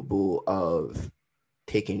capable of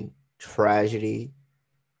taking tragedy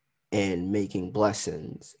and making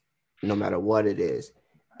blessings, no matter what it is.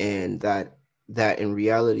 And that in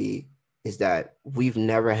reality is that we've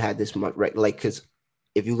never had this much, right? Like, because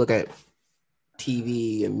if you look at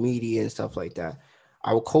TV and media and stuff like that,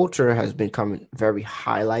 our culture has become very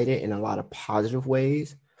highlighted in a lot of positive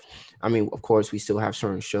ways. I mean, of course, we still have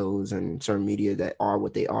certain shows and certain media that are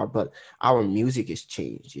what they are, but our music is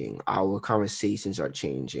changing. Our conversations are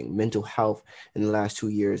changing. Mental health in the last 2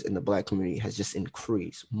 years in the Black community has just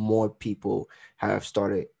increased. More people have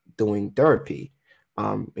started doing therapy,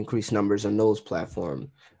 increased numbers on those platforms.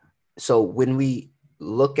 So when we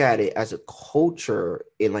look at it as a culture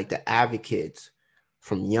in like the advocates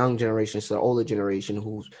from young generations to the older generation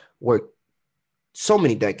who's worked so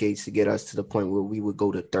many decades to get us to the point where we would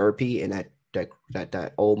go to therapy, and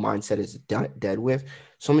that old mindset is dead with.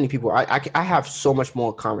 So many people, I have so much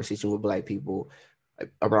more conversation with Black people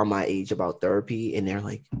around my age about therapy, and they're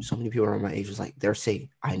like, so many people around my age was like, they're saying,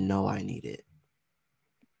 I know I need it.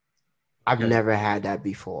 I've never had that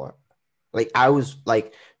before. Like, I was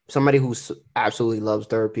like somebody who absolutely loves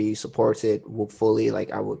therapy, supports it, will fully,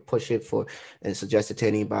 like, I would push it for and suggest it to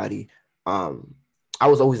anybody. I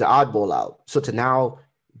was always the oddball out. So to now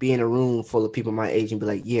be in a room full of people my age and be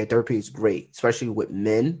like, yeah, therapy is great, especially with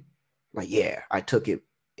men. Like, yeah, I took it.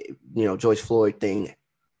 George Floyd thing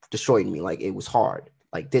destroyed me. Like, it was hard.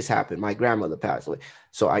 Like, this happened. My grandmother passed away.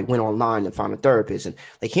 So I went online and found a therapist. And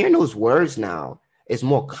like, hearing those words now is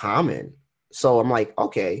more common. So I'm like,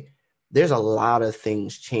 okay, there's a lot of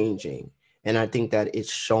things changing. And I think that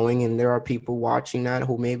it's showing, and there are people watching that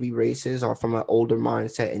who may be racist or from an older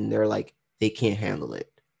mindset, and they're like, they can't handle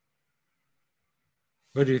it.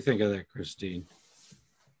 What do you think of that, Christine?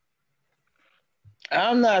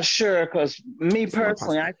 I'm not sure, because me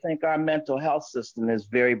personally, I think our mental health system is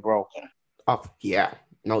very broken. Oh, yeah,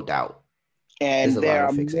 no doubt. And there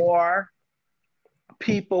are more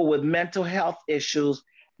people with mental health issues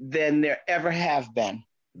than there ever have been.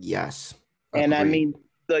 Yes. And I mean,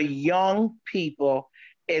 the young people,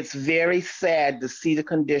 it's very sad to see the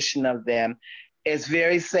condition of them. It's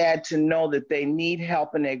very sad to know that they need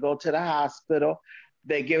help and they go to the hospital.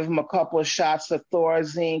 They give them a couple of shots of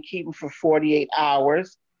Thorazine, keep them for 48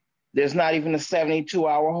 hours. There's not even a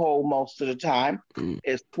 72-hour hold most of the time.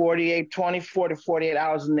 It's 24 to 48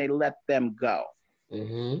 hours, and they let them go.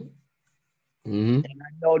 And I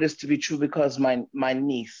know this to be true because my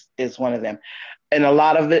niece is one of them. And a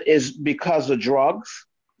lot of it is because of drugs.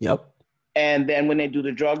 Yep. And then when they do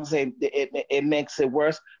the drugs, it makes it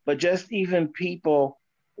worse. But just even people,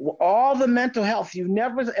 all the mental health, you've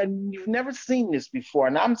never seen this before.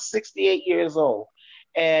 And I'm 68 years old.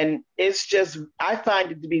 And it's just, I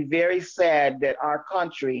find it to be very sad that our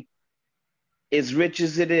country, as rich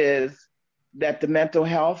as it is, that the mental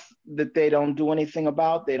health, that they don't do anything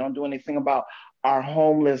about. They don't do anything about our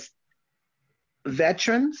homeless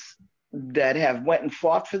veterans that have went and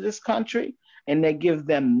fought for this country, and they give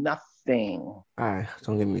them nothing. disgusting. All right,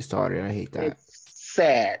 don't get me started. I hate that. It's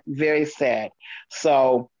sad, very sad.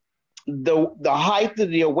 So the height of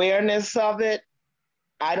the awareness of it,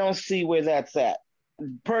 I don't see where that's at.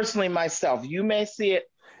 Personally, myself, you may see it.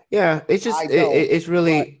 Yeah, it's just I don't, it's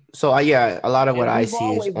really so. Yeah, a lot of what And I we've see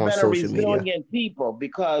always is on been a social media. resilient people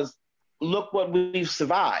because look what we've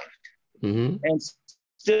survived Mm-hmm. and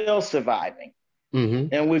still surviving.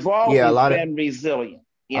 Mm-hmm. And we've always Yeah, a lot of- been resilient.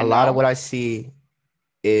 A lot of what I see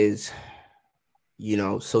is,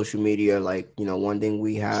 social media. Like, one thing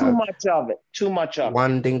we have. Too much of it. Too much of it.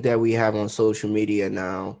 One thing that we have on social media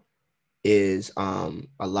now is a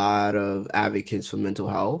lot of advocates for mental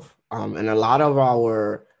health. And a lot of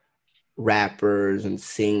our rappers and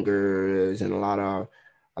singers and a lot of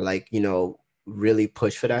really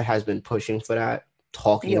push for that, has been pushing for that,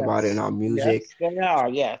 talking about it in our music. Yes, they are,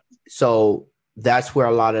 yes. So that's where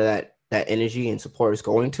a lot of that energy and support is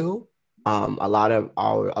going to. A lot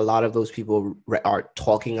of those people are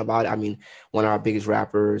talking about it. I mean, one of our biggest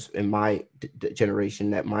rappers in my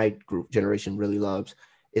generation, that my group generation really loves,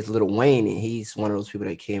 is Lil Wayne, and he's one of those people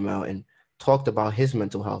that came out and talked about his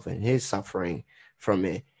mental health and his suffering from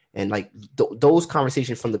it. And like those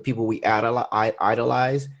conversations from the people we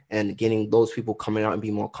idolize, and getting those people coming out and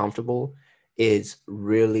be more comfortable is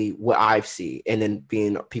really what I've seen. And then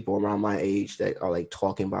being people around my age that are like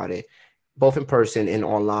talking about it, both in person and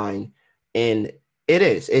online. And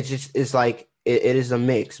it's a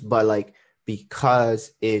mix, but like,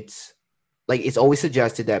 because it's always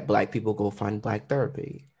suggested that Black people go find Black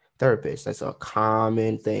therapists. That's a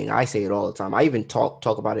common thing. I say it all the time. I even talk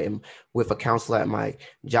about it with a counselor at my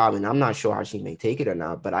job, and I'm not sure how she may take it or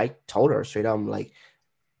not, but I told her straight up, I'm like,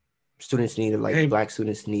 Black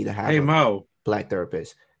students need to have a Black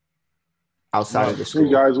therapist outside of the school.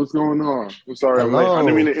 Hey guys, what's going on? I'm sorry, I'm late. I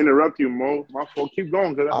didn't mean to interrupt you, Mo. My fault. Keep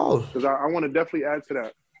going, because I want to definitely add to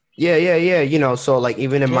that. Yeah. So like,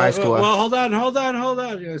 even in my school. Well, hold on.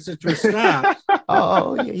 Since we're stopped.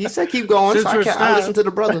 He said keep going. So I listen to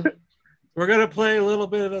the brother. We're gonna play a little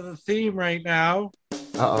bit of the theme right now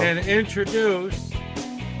and introduce,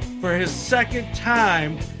 for his second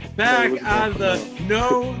time back on the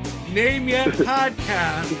No Name Yet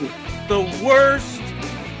podcast, the worst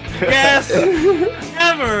guest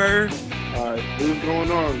ever. All right, what's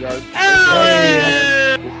going on, guys?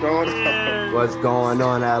 Alex! What's going on? What's going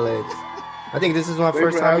on, Alex? I think this is my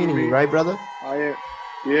first time meeting you, right, brother? I am.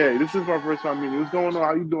 Yeah, this is my first time meeting you. What's going on?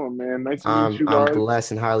 How you doing, man? Nice to meet you guys. I'm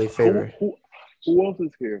blessed and highly favored. Who else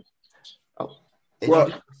is here?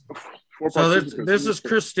 Well, so this is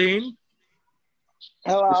Christine.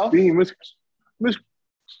 Hello. Christine, Miss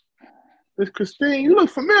Christine, you look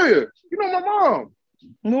familiar. You know my mom.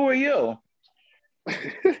 Who are you?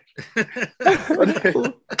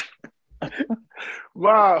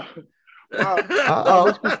 Wow.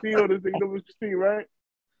 Miss Christine on this thing. You know Miss Christine, right?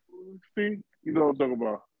 Christine, you know what I'm talking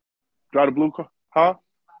about. Drive the blue car, huh?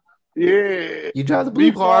 Yeah. You drive the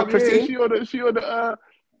blue car, Christine? Yeah, she on the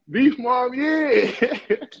Beef Mom, yeah.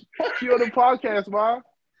 She on the podcast, Mom.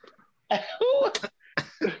 Who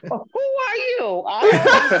are you?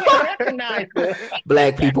 I don't recognize you.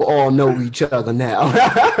 Black people all know each other now.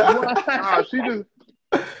 She just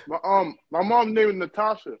my mom's name is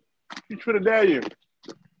Natasha. She's Trinidadian.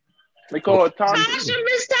 They call her Tasha.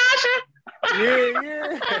 Miss Tasha.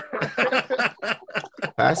 Yeah.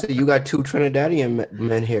 Pastor, you got two Trinidadian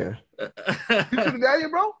men here. You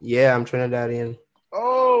Trinidadian, bro? Yeah, I'm Trinidadian.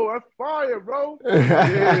 Oh, that's fire, bro.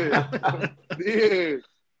 Yeah.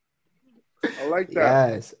 I like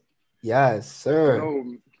that. Yes, sir. I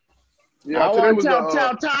want to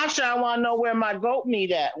tell Tasha I want to know where my goat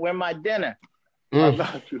meat at, where my dinner. I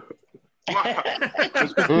got you. She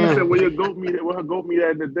said, where her goat meat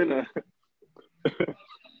at the dinner.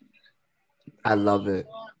 I love it.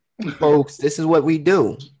 Folks, this is what we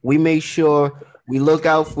do. We make sure we look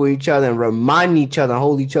out for each other and remind each other,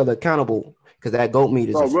 hold each other accountable, because that goat meat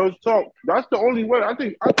is... real talk. That's the only way. I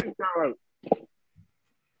think that,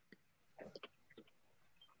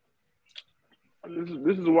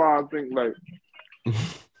 this is why I think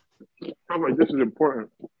I'm like, this is important.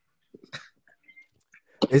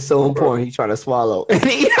 It's so important. He's trying to swallow.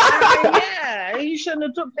 Yeah, you shouldn't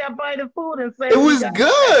have took that bite of food and said it was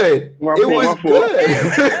good. It was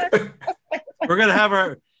good. We're gonna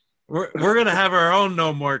have our own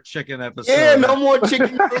No More Chicken episode. Yeah, No More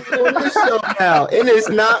Chicken on this show now, and it's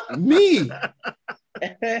not me.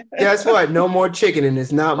 Guess what? No more chicken, and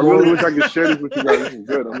it's not more. I really wish I could share this with you guys. This is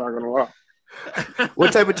good. I'm not gonna lie.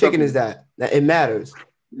 What type of chicken is that? It matters.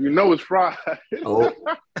 You know it's fried. Oh.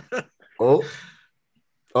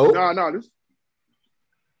 No,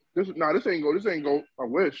 this ain't go. I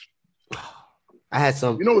wish. I had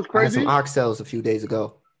some. You know what's I had some crazy? oxtails a few days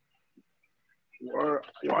ago.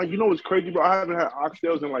 You know what's crazy, bro? I haven't had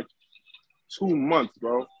oxtails in like 2 months,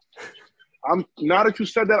 bro. I'm now that you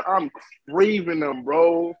said that, I'm craving them,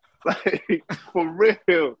 bro. Like for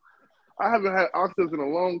real. I haven't had oxtails in a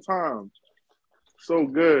long time. So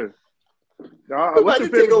good. We're What's about your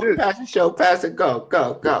to take favorite over dish? past the show. Pass it. Go.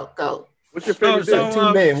 What's your favorite dish?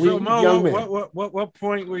 Two men. We Mo, young men. what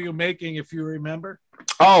point were you making, if you remember?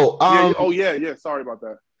 Yeah. Sorry about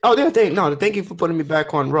that. Thank you for putting me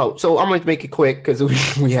back on road. So I'm going to make it quick because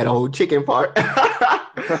we had a whole chicken part.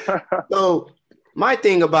 So my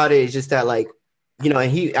thing about it is just that, like, you know,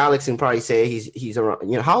 and Alex can probably say he's around.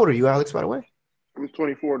 You know, how old are you, Alex, by the way? I'm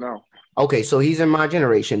 24 now. Okay, so he's in my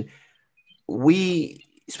generation. We,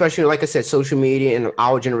 especially like I said, social media and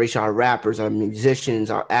our generation, our rappers, our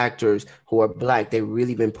musicians, our actors who are Black, they've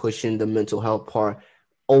really been pushing the mental health part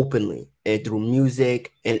openly and through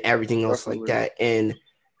music and everything else like that. And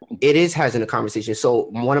it is having a conversation. So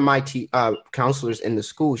one of my counselors in the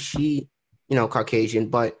school, she, you know, Caucasian,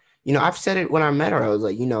 but, you know, I've said it when I met her. I was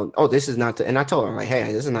like, you know, this is not to, and I told her, like,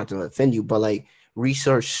 hey, this is not to offend you, but like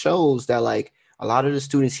research shows that like a lot of the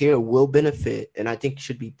students here will benefit. And I think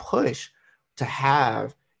should be pushed to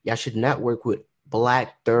have, y'all should network with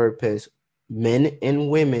Black therapists, men and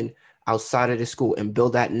women outside of the school and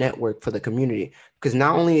build that network for the community. Because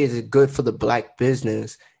not only is it good for the Black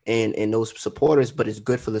business and those supporters, but it's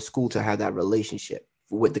good for the school to have that relationship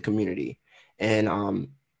with the community. And,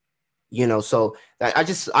 you know, so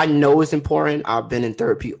I know it's important. I've been in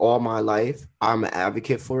therapy all my life. I'm an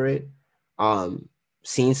advocate for it.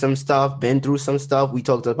 Seen some stuff, been through some stuff. We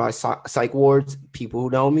talked about psych wards. People who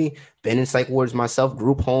know me, been in psych wards myself,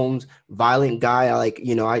 group homes, violent guy.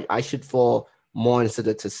 I should fall more into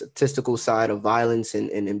the statistical side of violence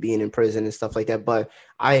and being in prison and stuff like that. But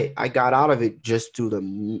I got out of it just through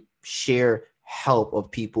the sheer help of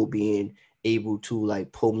people being able to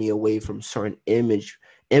like pull me away from certain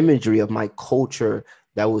imagery of my culture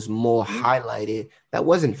that was more highlighted, that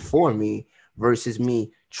wasn't for me, versus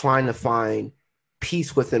me trying to find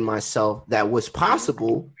peace within myself that was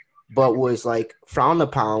possible, but was like frowned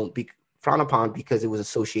upon because it was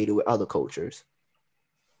associated with other cultures.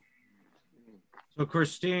 So,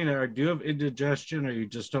 Christina, do you have indigestion, or you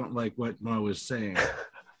just don't like what Mo is saying?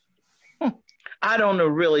 I don't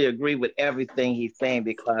really agree with everything he's saying,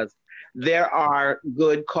 because there are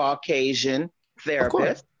good Caucasian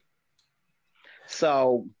therapists.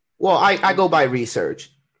 So, well, I go by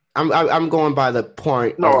research. I'm going by the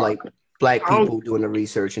point of like Black people doing the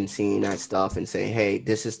research and seeing that stuff and saying, hey,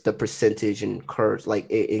 this is the percentage and curves. Like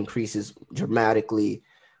it increases dramatically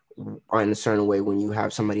in a certain way when you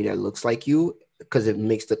have somebody that looks like you, because it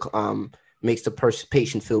makes the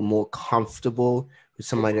patient feel more comfortable with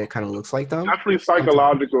somebody that kind of looks like them. Definitely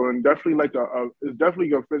psychological, and definitely like it's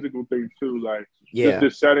definitely a physical thing too. Like just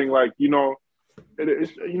this setting, like, you know,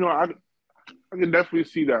 it's, you know, I can definitely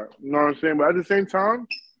see that. You know what I'm saying? But at the same time,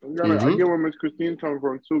 I get where Miss Christine coming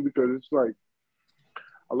from too, because it's like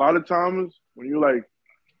a lot of times when you're like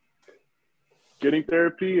getting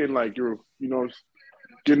therapy and like you're, you know,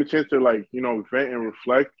 getting a chance to like, you know, vent and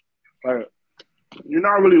reflect, like you're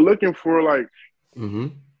not really looking for like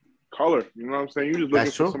color. You know what I'm saying? You're just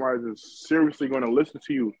looking for somebody that's seriously going to listen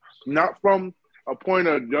to you, not from a point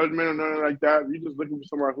of judgment or nothing like that. You're just looking for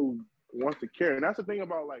somebody who wants to care. And that's the thing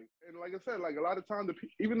about like, and like I said, like a lot of times,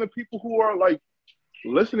 even the people who are like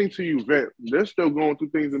listening to you vent, they're still going through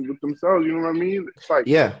things with themselves. You know what I mean? It's like,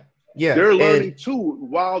 yeah, they're learning too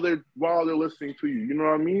while they're listening to you. You know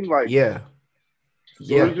what I mean? Like,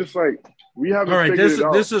 so it's just like we haven't. All right, figured it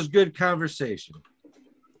out. This is good conversation.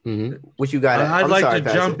 What you got? I'd like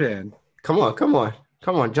to jump in. Come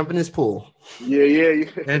on, jump in this pool. Yeah.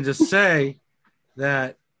 And to say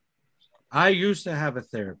that I used to have a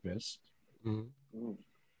therapist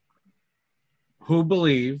who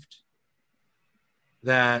believed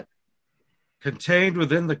that contained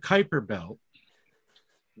within the Kuiper Belt,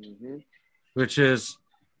 which is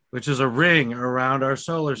a ring around our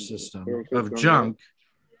solar system of junk,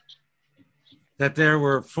 that there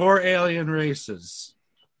were 4 alien races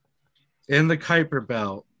in the Kuiper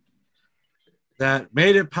Belt that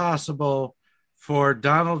made it possible for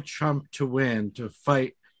Donald Trump to win, to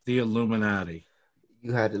fight the Illuminati.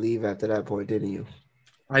 You had to leave after that point, didn't you?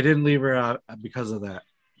 I didn't leave her out because of that.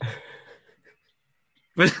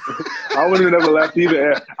 But I would have never left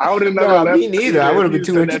either. I would have never left. Me neither. I would have been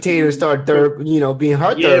too entertained to start being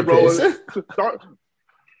her therapist. Bro,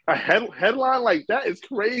 a headline like that is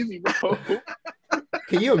crazy, bro.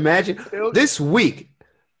 Can you imagine? This week,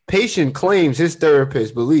 patient claims his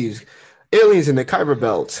therapist believes Aliens in the Kuiper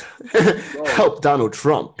Belt help Donald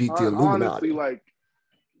Trump beat the Illuminati. Honestly, like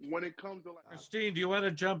when it comes to like, Christine, do you want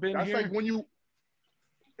to jump in that's here? like when you.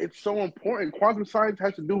 It's so important. Quantum science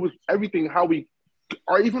has to do with everything, how we,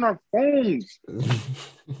 or even our phones.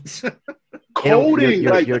 Coding.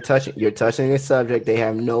 You're touching a subject. They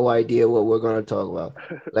have no idea what we're going to talk about.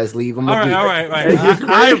 Let's leave them. All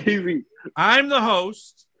right. I'm the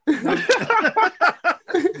host.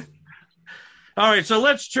 All right, so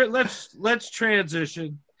let's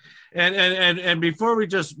transition, and before we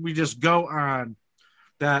just go on,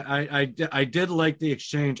 that I did like the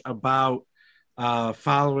exchange about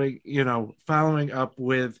following up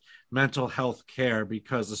with mental health care,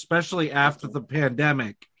 because especially after the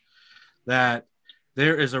pandemic, that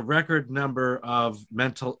there is a record number of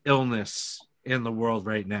mental illness in the world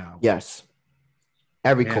right now. Yes,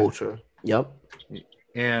 every culture. Yep.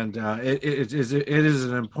 And it is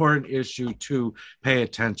an important issue to pay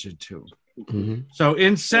attention to. Mm-hmm. So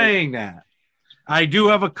in saying that, I do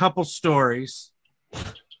have a couple stories,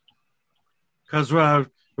 because we're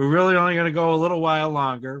really only going to go a little while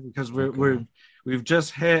longer, because we've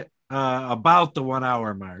just hit about the 1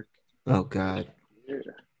 hour mark. Oh God.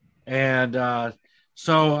 And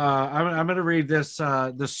so I'm going to read this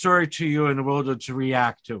story to you, and we'll to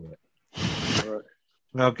react to it.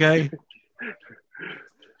 Okay.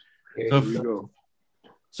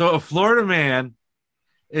 So a Florida man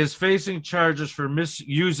is facing charges for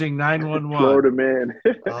misusing 911. Florida man.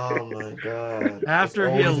 Oh my God. After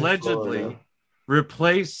he allegedly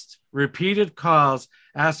replaced repeated calls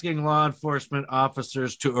asking law enforcement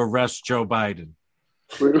officers to arrest Joe Biden.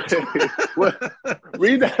 Read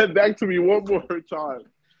that back to me one more time.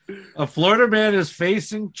 A Florida man is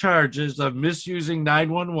facing charges of misusing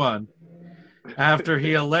 911 after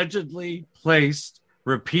he allegedly placed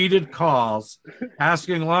repeated calls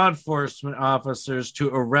asking law enforcement officers to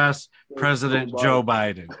arrest President Joe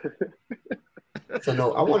Biden. So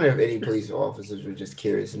no, I wonder if any police officers were just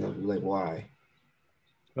curious enough to be like, why?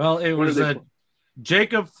 Well, it was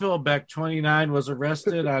Jacob Philbeck, 29, was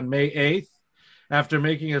arrested on May 8th after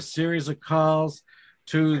making a series of calls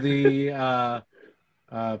to the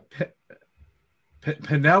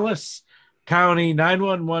Pinellas County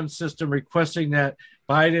 911 system requesting that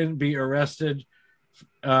Biden be arrested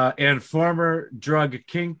and former drug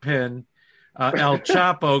kingpin El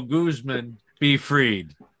Chapo Guzman be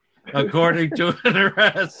freed, according to an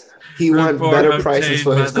arrest. He won better prices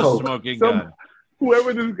for his coke. Smoking gun.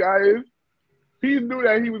 Whoever this guy is, he knew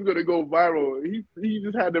that he was going to go viral. He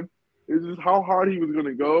just had to. It's just how hard he was going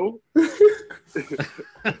to go. he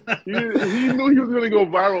knew he was going to go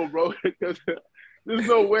viral, bro. Because there's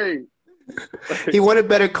no way. He wanted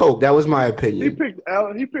better coke. That was my opinion. He picked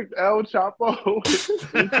El Chapo.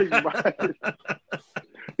 He picked Biden.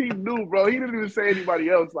 He knew, bro. He didn't even say anybody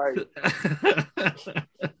else. Like,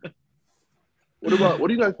 what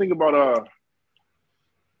do you guys think about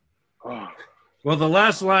Well, the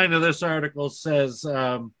last line of this article says,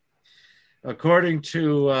 according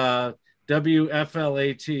to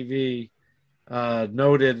WFLA TV,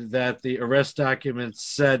 noted that the arrest documents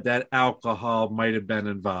said that alcohol might have been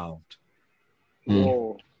involved.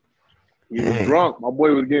 Oh, he was drunk. My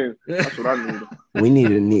boy was getting. That's what I needed. We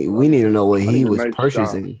need to know what he was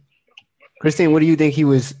purchasing. Christine, what do you think he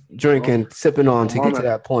was drinking, sipping on to get to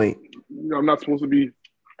that point? I'm not supposed to be.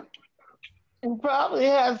 He probably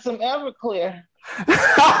had some Everclear.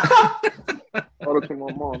 Order to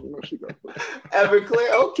my mom. You know she got Everclear.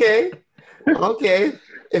 Okay.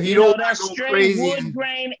 If you don't that's go straight crazy, wood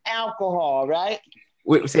grain alcohol, right?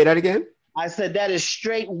 Wait, say that again. I said that is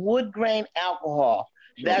straight wood grain alcohol.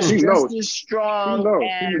 That's He just knows. as strong He's been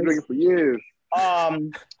as drinking for years.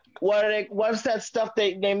 what's that stuff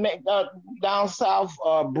they make down south?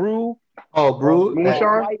 Brew. Oh, brew.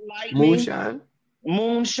 Moonshine. White lightning.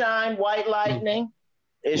 Moonshine. White lightning.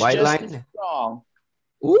 It's White just lightning. as strong.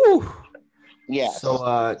 Ooh. Yes.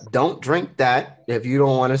 So don't drink that if you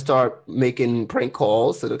don't want to start making prank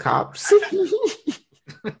calls to the cops. Prank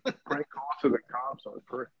calls to the cops are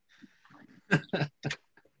correct.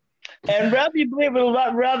 And whether you believe it or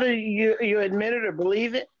not, whether you admit it or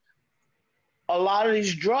believe it, a lot of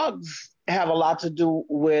these drugs have a lot to do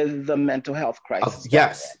with the mental health crisis.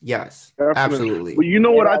 Yes, Definitely. absolutely. But you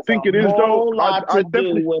know what I think it is, though? lot I to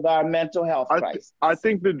do with our mental health crisis. I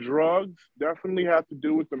think the drugs definitely have to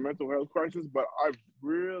do with the mental health crisis, but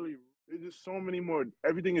there's just so many more,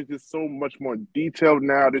 everything is just so much more detailed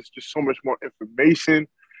now. There's just so much more information.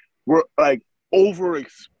 We're like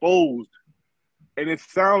overexposed. And it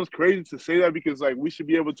sounds crazy to say that because like we should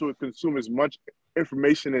be able to consume as much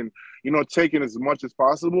information and, taking as much as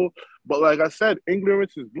possible. But like I said,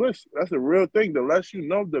 ignorance is bliss. That's a real thing. The less you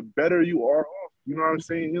know, the better you are off. You know what I'm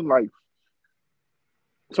saying? In life.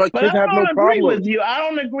 So but I don't agree with you. I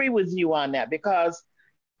don't agree with you on that because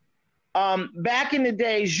back in the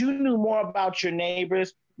days, you knew more about your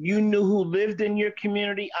neighbors. You knew who lived in your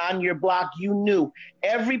community, on your block. You knew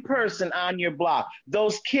every person on your block.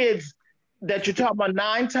 Those kids that you're talking about,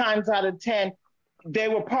 9 times out of 10, they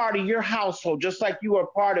were part of your household, just like you were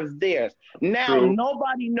part of theirs. Now,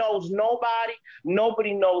 nobody knows nobody.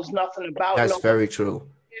 Nobody knows nothing about That's very true.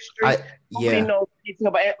 History. Nobody knows anything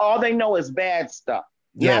about it. All they know is bad stuff.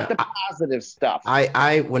 Not the positive stuff.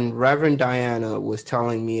 When Reverend Diana was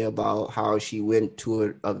telling me about how she went to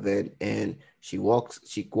an event and she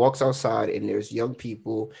walks outside and there's young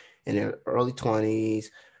people in their early 20s,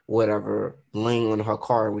 whatever, laying on her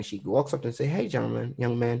car. When she walks up and say, "Hey, gentlemen,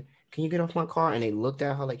 young man, can you get off my car?" And they looked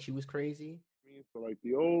at her like she was crazy. So like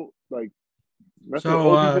the old, like that's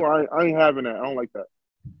old people. I ain't having that. I don't like that.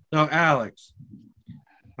 So Alex,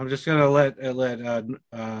 I'm just gonna let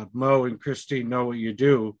Mo and Christine know what you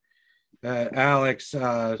do. Alex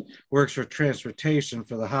works for transportation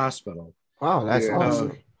for the hospital. Wow, that's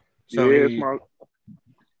awesome.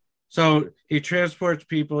 So he transports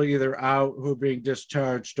people either out who are being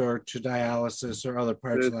discharged or to dialysis or other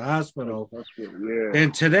parts of the hospital.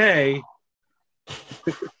 And today,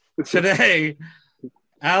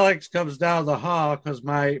 Alex comes down the hall because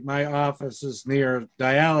my office is near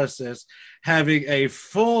dialysis, having a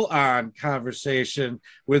full-on conversation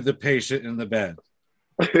with the patient in the bed.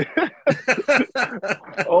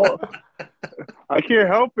 Oh, I can't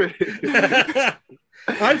help it.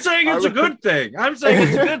 I'm saying it's a good thing.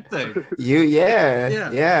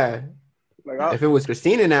 Yeah. Like if it was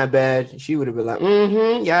Christine in that bed, she would have been like,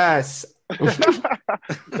 yes.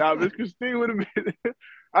 Nah, Miss Christine would have been.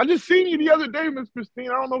 I just seen you the other day, Miss Christine.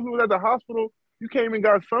 I don't know if it was at the hospital. You came and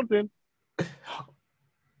got something. Oh,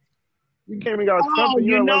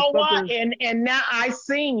 you know what? And now I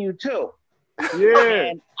seen you too.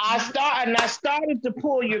 Yeah. And I started to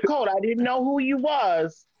pull your coat. I didn't know who you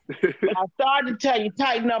was. I started to tell you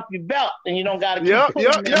tighten up your belt, and you don't got to keep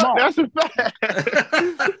pulling them off. That's a fact.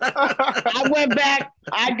 I went back.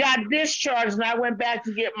 I got discharged, and I went back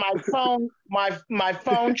to get my phone, my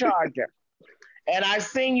phone charger. And I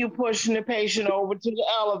seen you pushing the patient over to the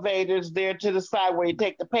elevators there to the side where you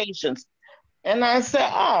take the patients. And I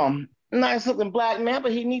said, "Oh, nice looking black man,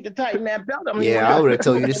 but he need to tighten that belt." I would have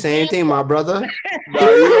told you the same thing, my brother.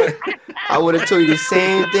 I would have told you the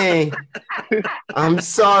same thing. I'm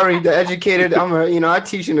sorry, the educated. I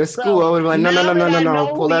teach in a school. I would have been like,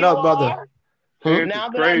 no, pull that up, brother. Now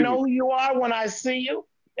that I know who you are when I see you,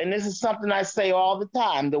 and this is something I say all the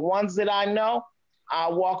time, the ones that I know,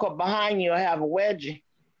 I'll walk up behind you and have a wedgie.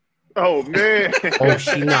 Oh, man. Oh,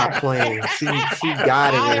 she not playing. She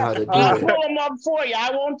got it in her to do it. I'll pull them up for you.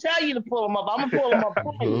 I won't tell you to pull them up. I'm going to pull them up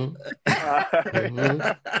for you.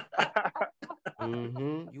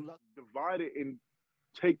 You divide it and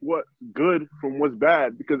take what's good from what's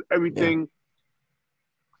bad because everything,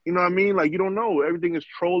 you know what I mean? Like, you don't know. Everything is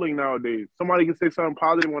trolling nowadays. Somebody can say something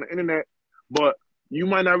positive on the internet, but you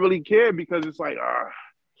might not really care because it's like,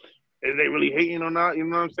 is they really hating or not? You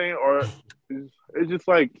know what I'm saying? Or it's just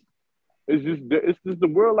like, it's just the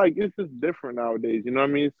world, like, it's just different nowadays. You know what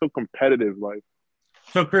I mean? It's so competitive. Like,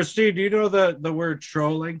 so Christine, do you know the word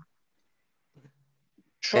trolling?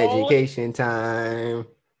 Education time.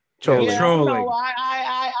 Trolling. Yeah, Trolling. No,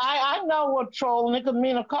 I know what trolling. It could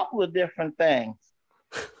mean a couple of different things.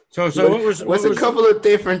 So what's a couple of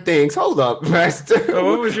different things? Hold up, Master. So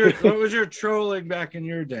what was your trolling back in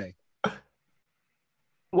your day?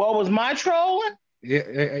 What was my trolling?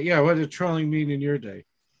 Yeah. What did trolling mean in your day?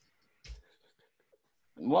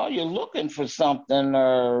 Well, you're looking for something,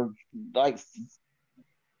 or like,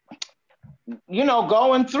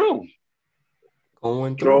 going through.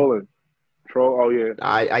 Trolling. Oh yeah.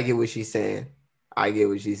 I get what she's saying. Like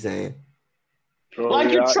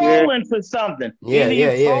you're trolling for something. Yeah.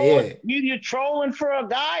 Either you're trolling for a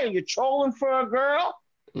guy or you're trolling for a girl.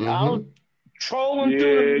 Trolling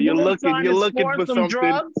through. You're looking for something.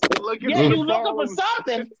 Drugs. You're looking for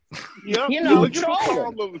something.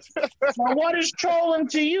 Trolling. So what is trolling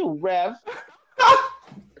to you, Rev?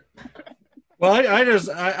 Well, I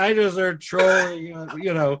just heard trolling.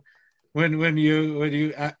 When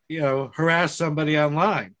you harass somebody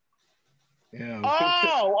online. Oh,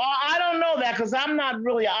 I don't know that because I'm not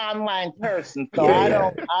really an online person, so I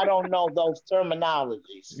don't know those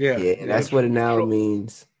terminologies. Yeah, that's what it now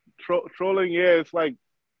means. Trolling, it's like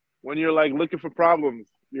when you're like looking for problems,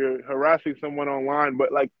 you're harassing someone online,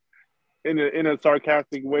 but like in a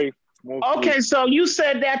sarcastic way Okay, so you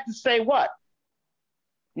said that to say what?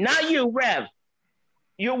 Not you, Rev.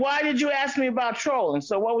 Why did you ask me about trolling?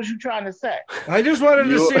 So what was you trying to say? I just wanted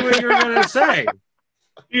to see what you were going to say.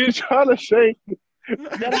 You're trying to say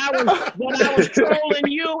that I was trolling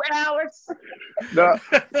you, Alex? No,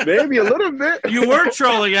 maybe a little bit. You were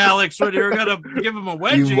trolling Alex when you were going to give him a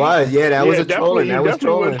wedgie. You was, yeah. That was a trolling. That was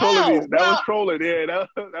trolling. That was trolling. Yeah, that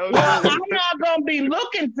was well, I'm not gonna be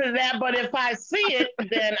looking for that, but if I see it,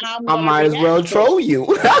 then I might as well troll you.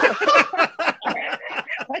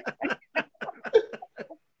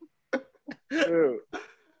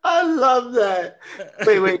 I love that.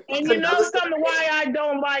 Wait. And you know something? Why I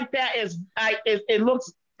don't like that is it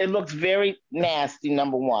looks very nasty.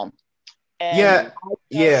 Number one. And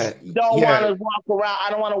don't want to walk around. I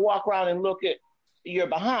don't want to walk around and look at your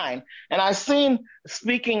behind. And I've seen.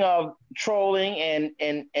 Speaking of trolling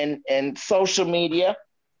and social media,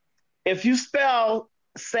 if you spell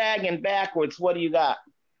sagging backwards, what do you got?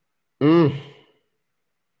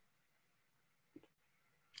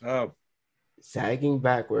 Oh. Sagging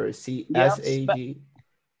backwards. C-S-A-G.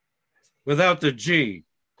 Without the G.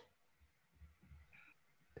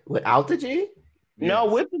 Without the G? No,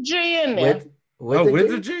 with the G in there. With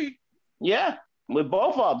the G? Yeah, with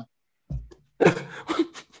both of them.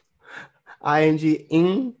 I-N-G,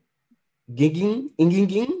 ing, gigging,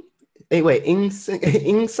 inging. Hey, wait, ing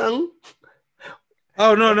sung?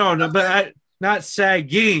 Oh, no, but not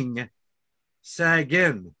sagging.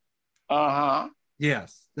 Sagging. Uh-huh.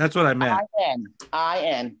 Yes, that's what I meant.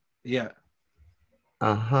 I-N. Yeah.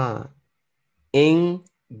 Uh-huh. Ing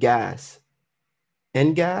gas.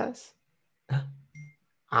 In gas?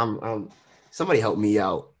 I'm somebody help me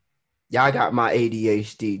out. Y'all got my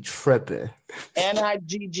ADHD tripping.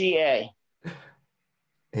 N-I-G-G-A.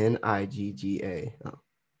 N-I-G-G-A. Oh.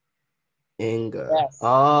 Inga. Yes.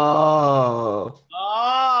 Oh.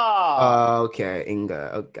 Okay,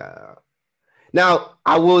 Inga. Okay. Now,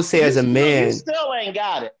 I will say as a man. You still ain't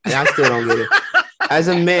got it. I still don't get it. As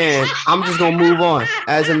a man, I'm just going to move on.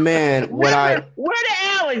 As a man, where did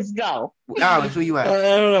Alex go? Alex, where you at?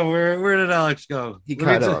 I don't know. Where did Alex go? He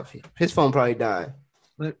cut off. His phone probably died.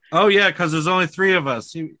 Oh, yeah, because there's only 3 of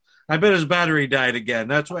us. I bet his battery died again.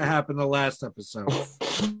 That's what happened the last episode.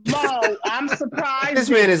 Mo, I'm surprised. This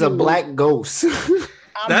man is a black ghost.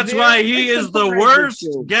 That's why he is the worst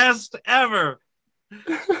guest ever.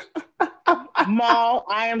 Mo,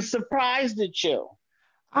 I am surprised at you.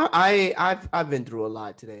 I've been through a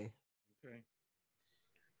lot today. Okay.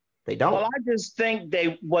 They don't. Well, I just think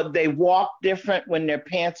they walk different when their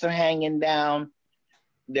pants are hanging down.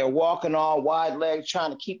 They're walking all wide legs,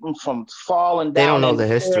 trying to keep them from falling down. They don't know the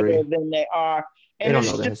history. Than they are. And they don't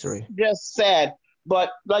know the history. Just sad.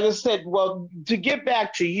 But like I said, well, to get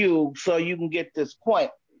back to you, so you can get this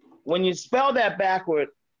point. When you spell that backward,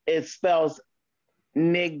 it spells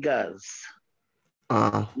niggas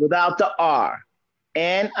without the R.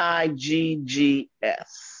 N-I-G-G-S.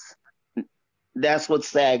 That's what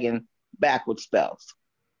sagging backwards spells.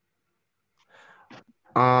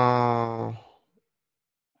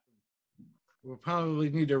 We'll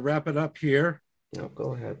probably need to wrap it up here. No,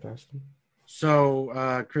 go ahead, Pastor.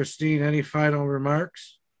 So, Christine, any final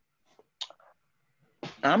remarks?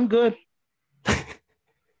 I'm good.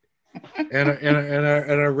 and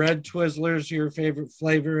a red Twizzler's your favorite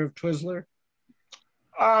flavor of Twizzler?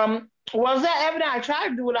 Was that evident? I tried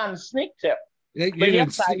to do it on the sneak tip. You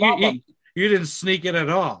didn't sneak it at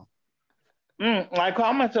all. I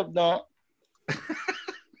call myself don't.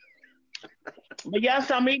 But yes,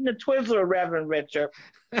 I'm eating a Twizzler, Reverend Richard.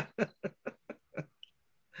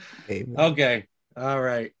 Okay. All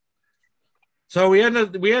right. So we end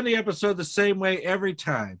the episode the same way every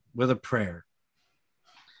time, with a prayer.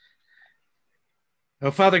 Oh,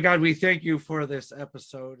 Father God, we thank you for this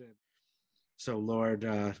episode. So, Lord,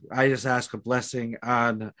 I just ask a blessing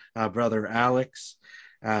on Brother Alex.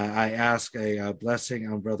 I ask a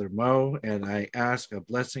blessing on Brother Mo, and I ask a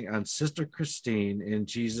blessing on Sister Christine in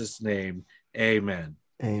Jesus' name. Amen.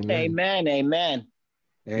 Amen. Amen. Amen.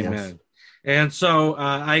 Amen. Yes. And so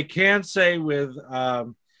I can say with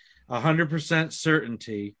 100%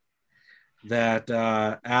 certainty that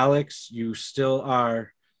Alex, you still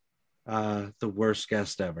are the worst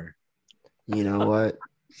guest ever. You know what?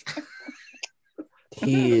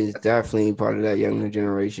 He is definitely part of that younger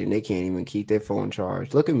generation. They can't even keep their phone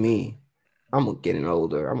charged. Look at me. I'm getting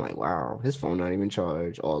older. I'm like, wow, his phone not even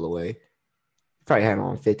charged all the way. Probably had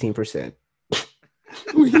on 15%.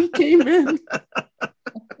 When he came in.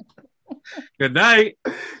 Good night.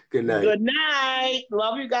 Good night. Good night.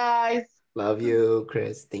 Love you guys. Love you,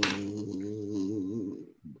 Christine.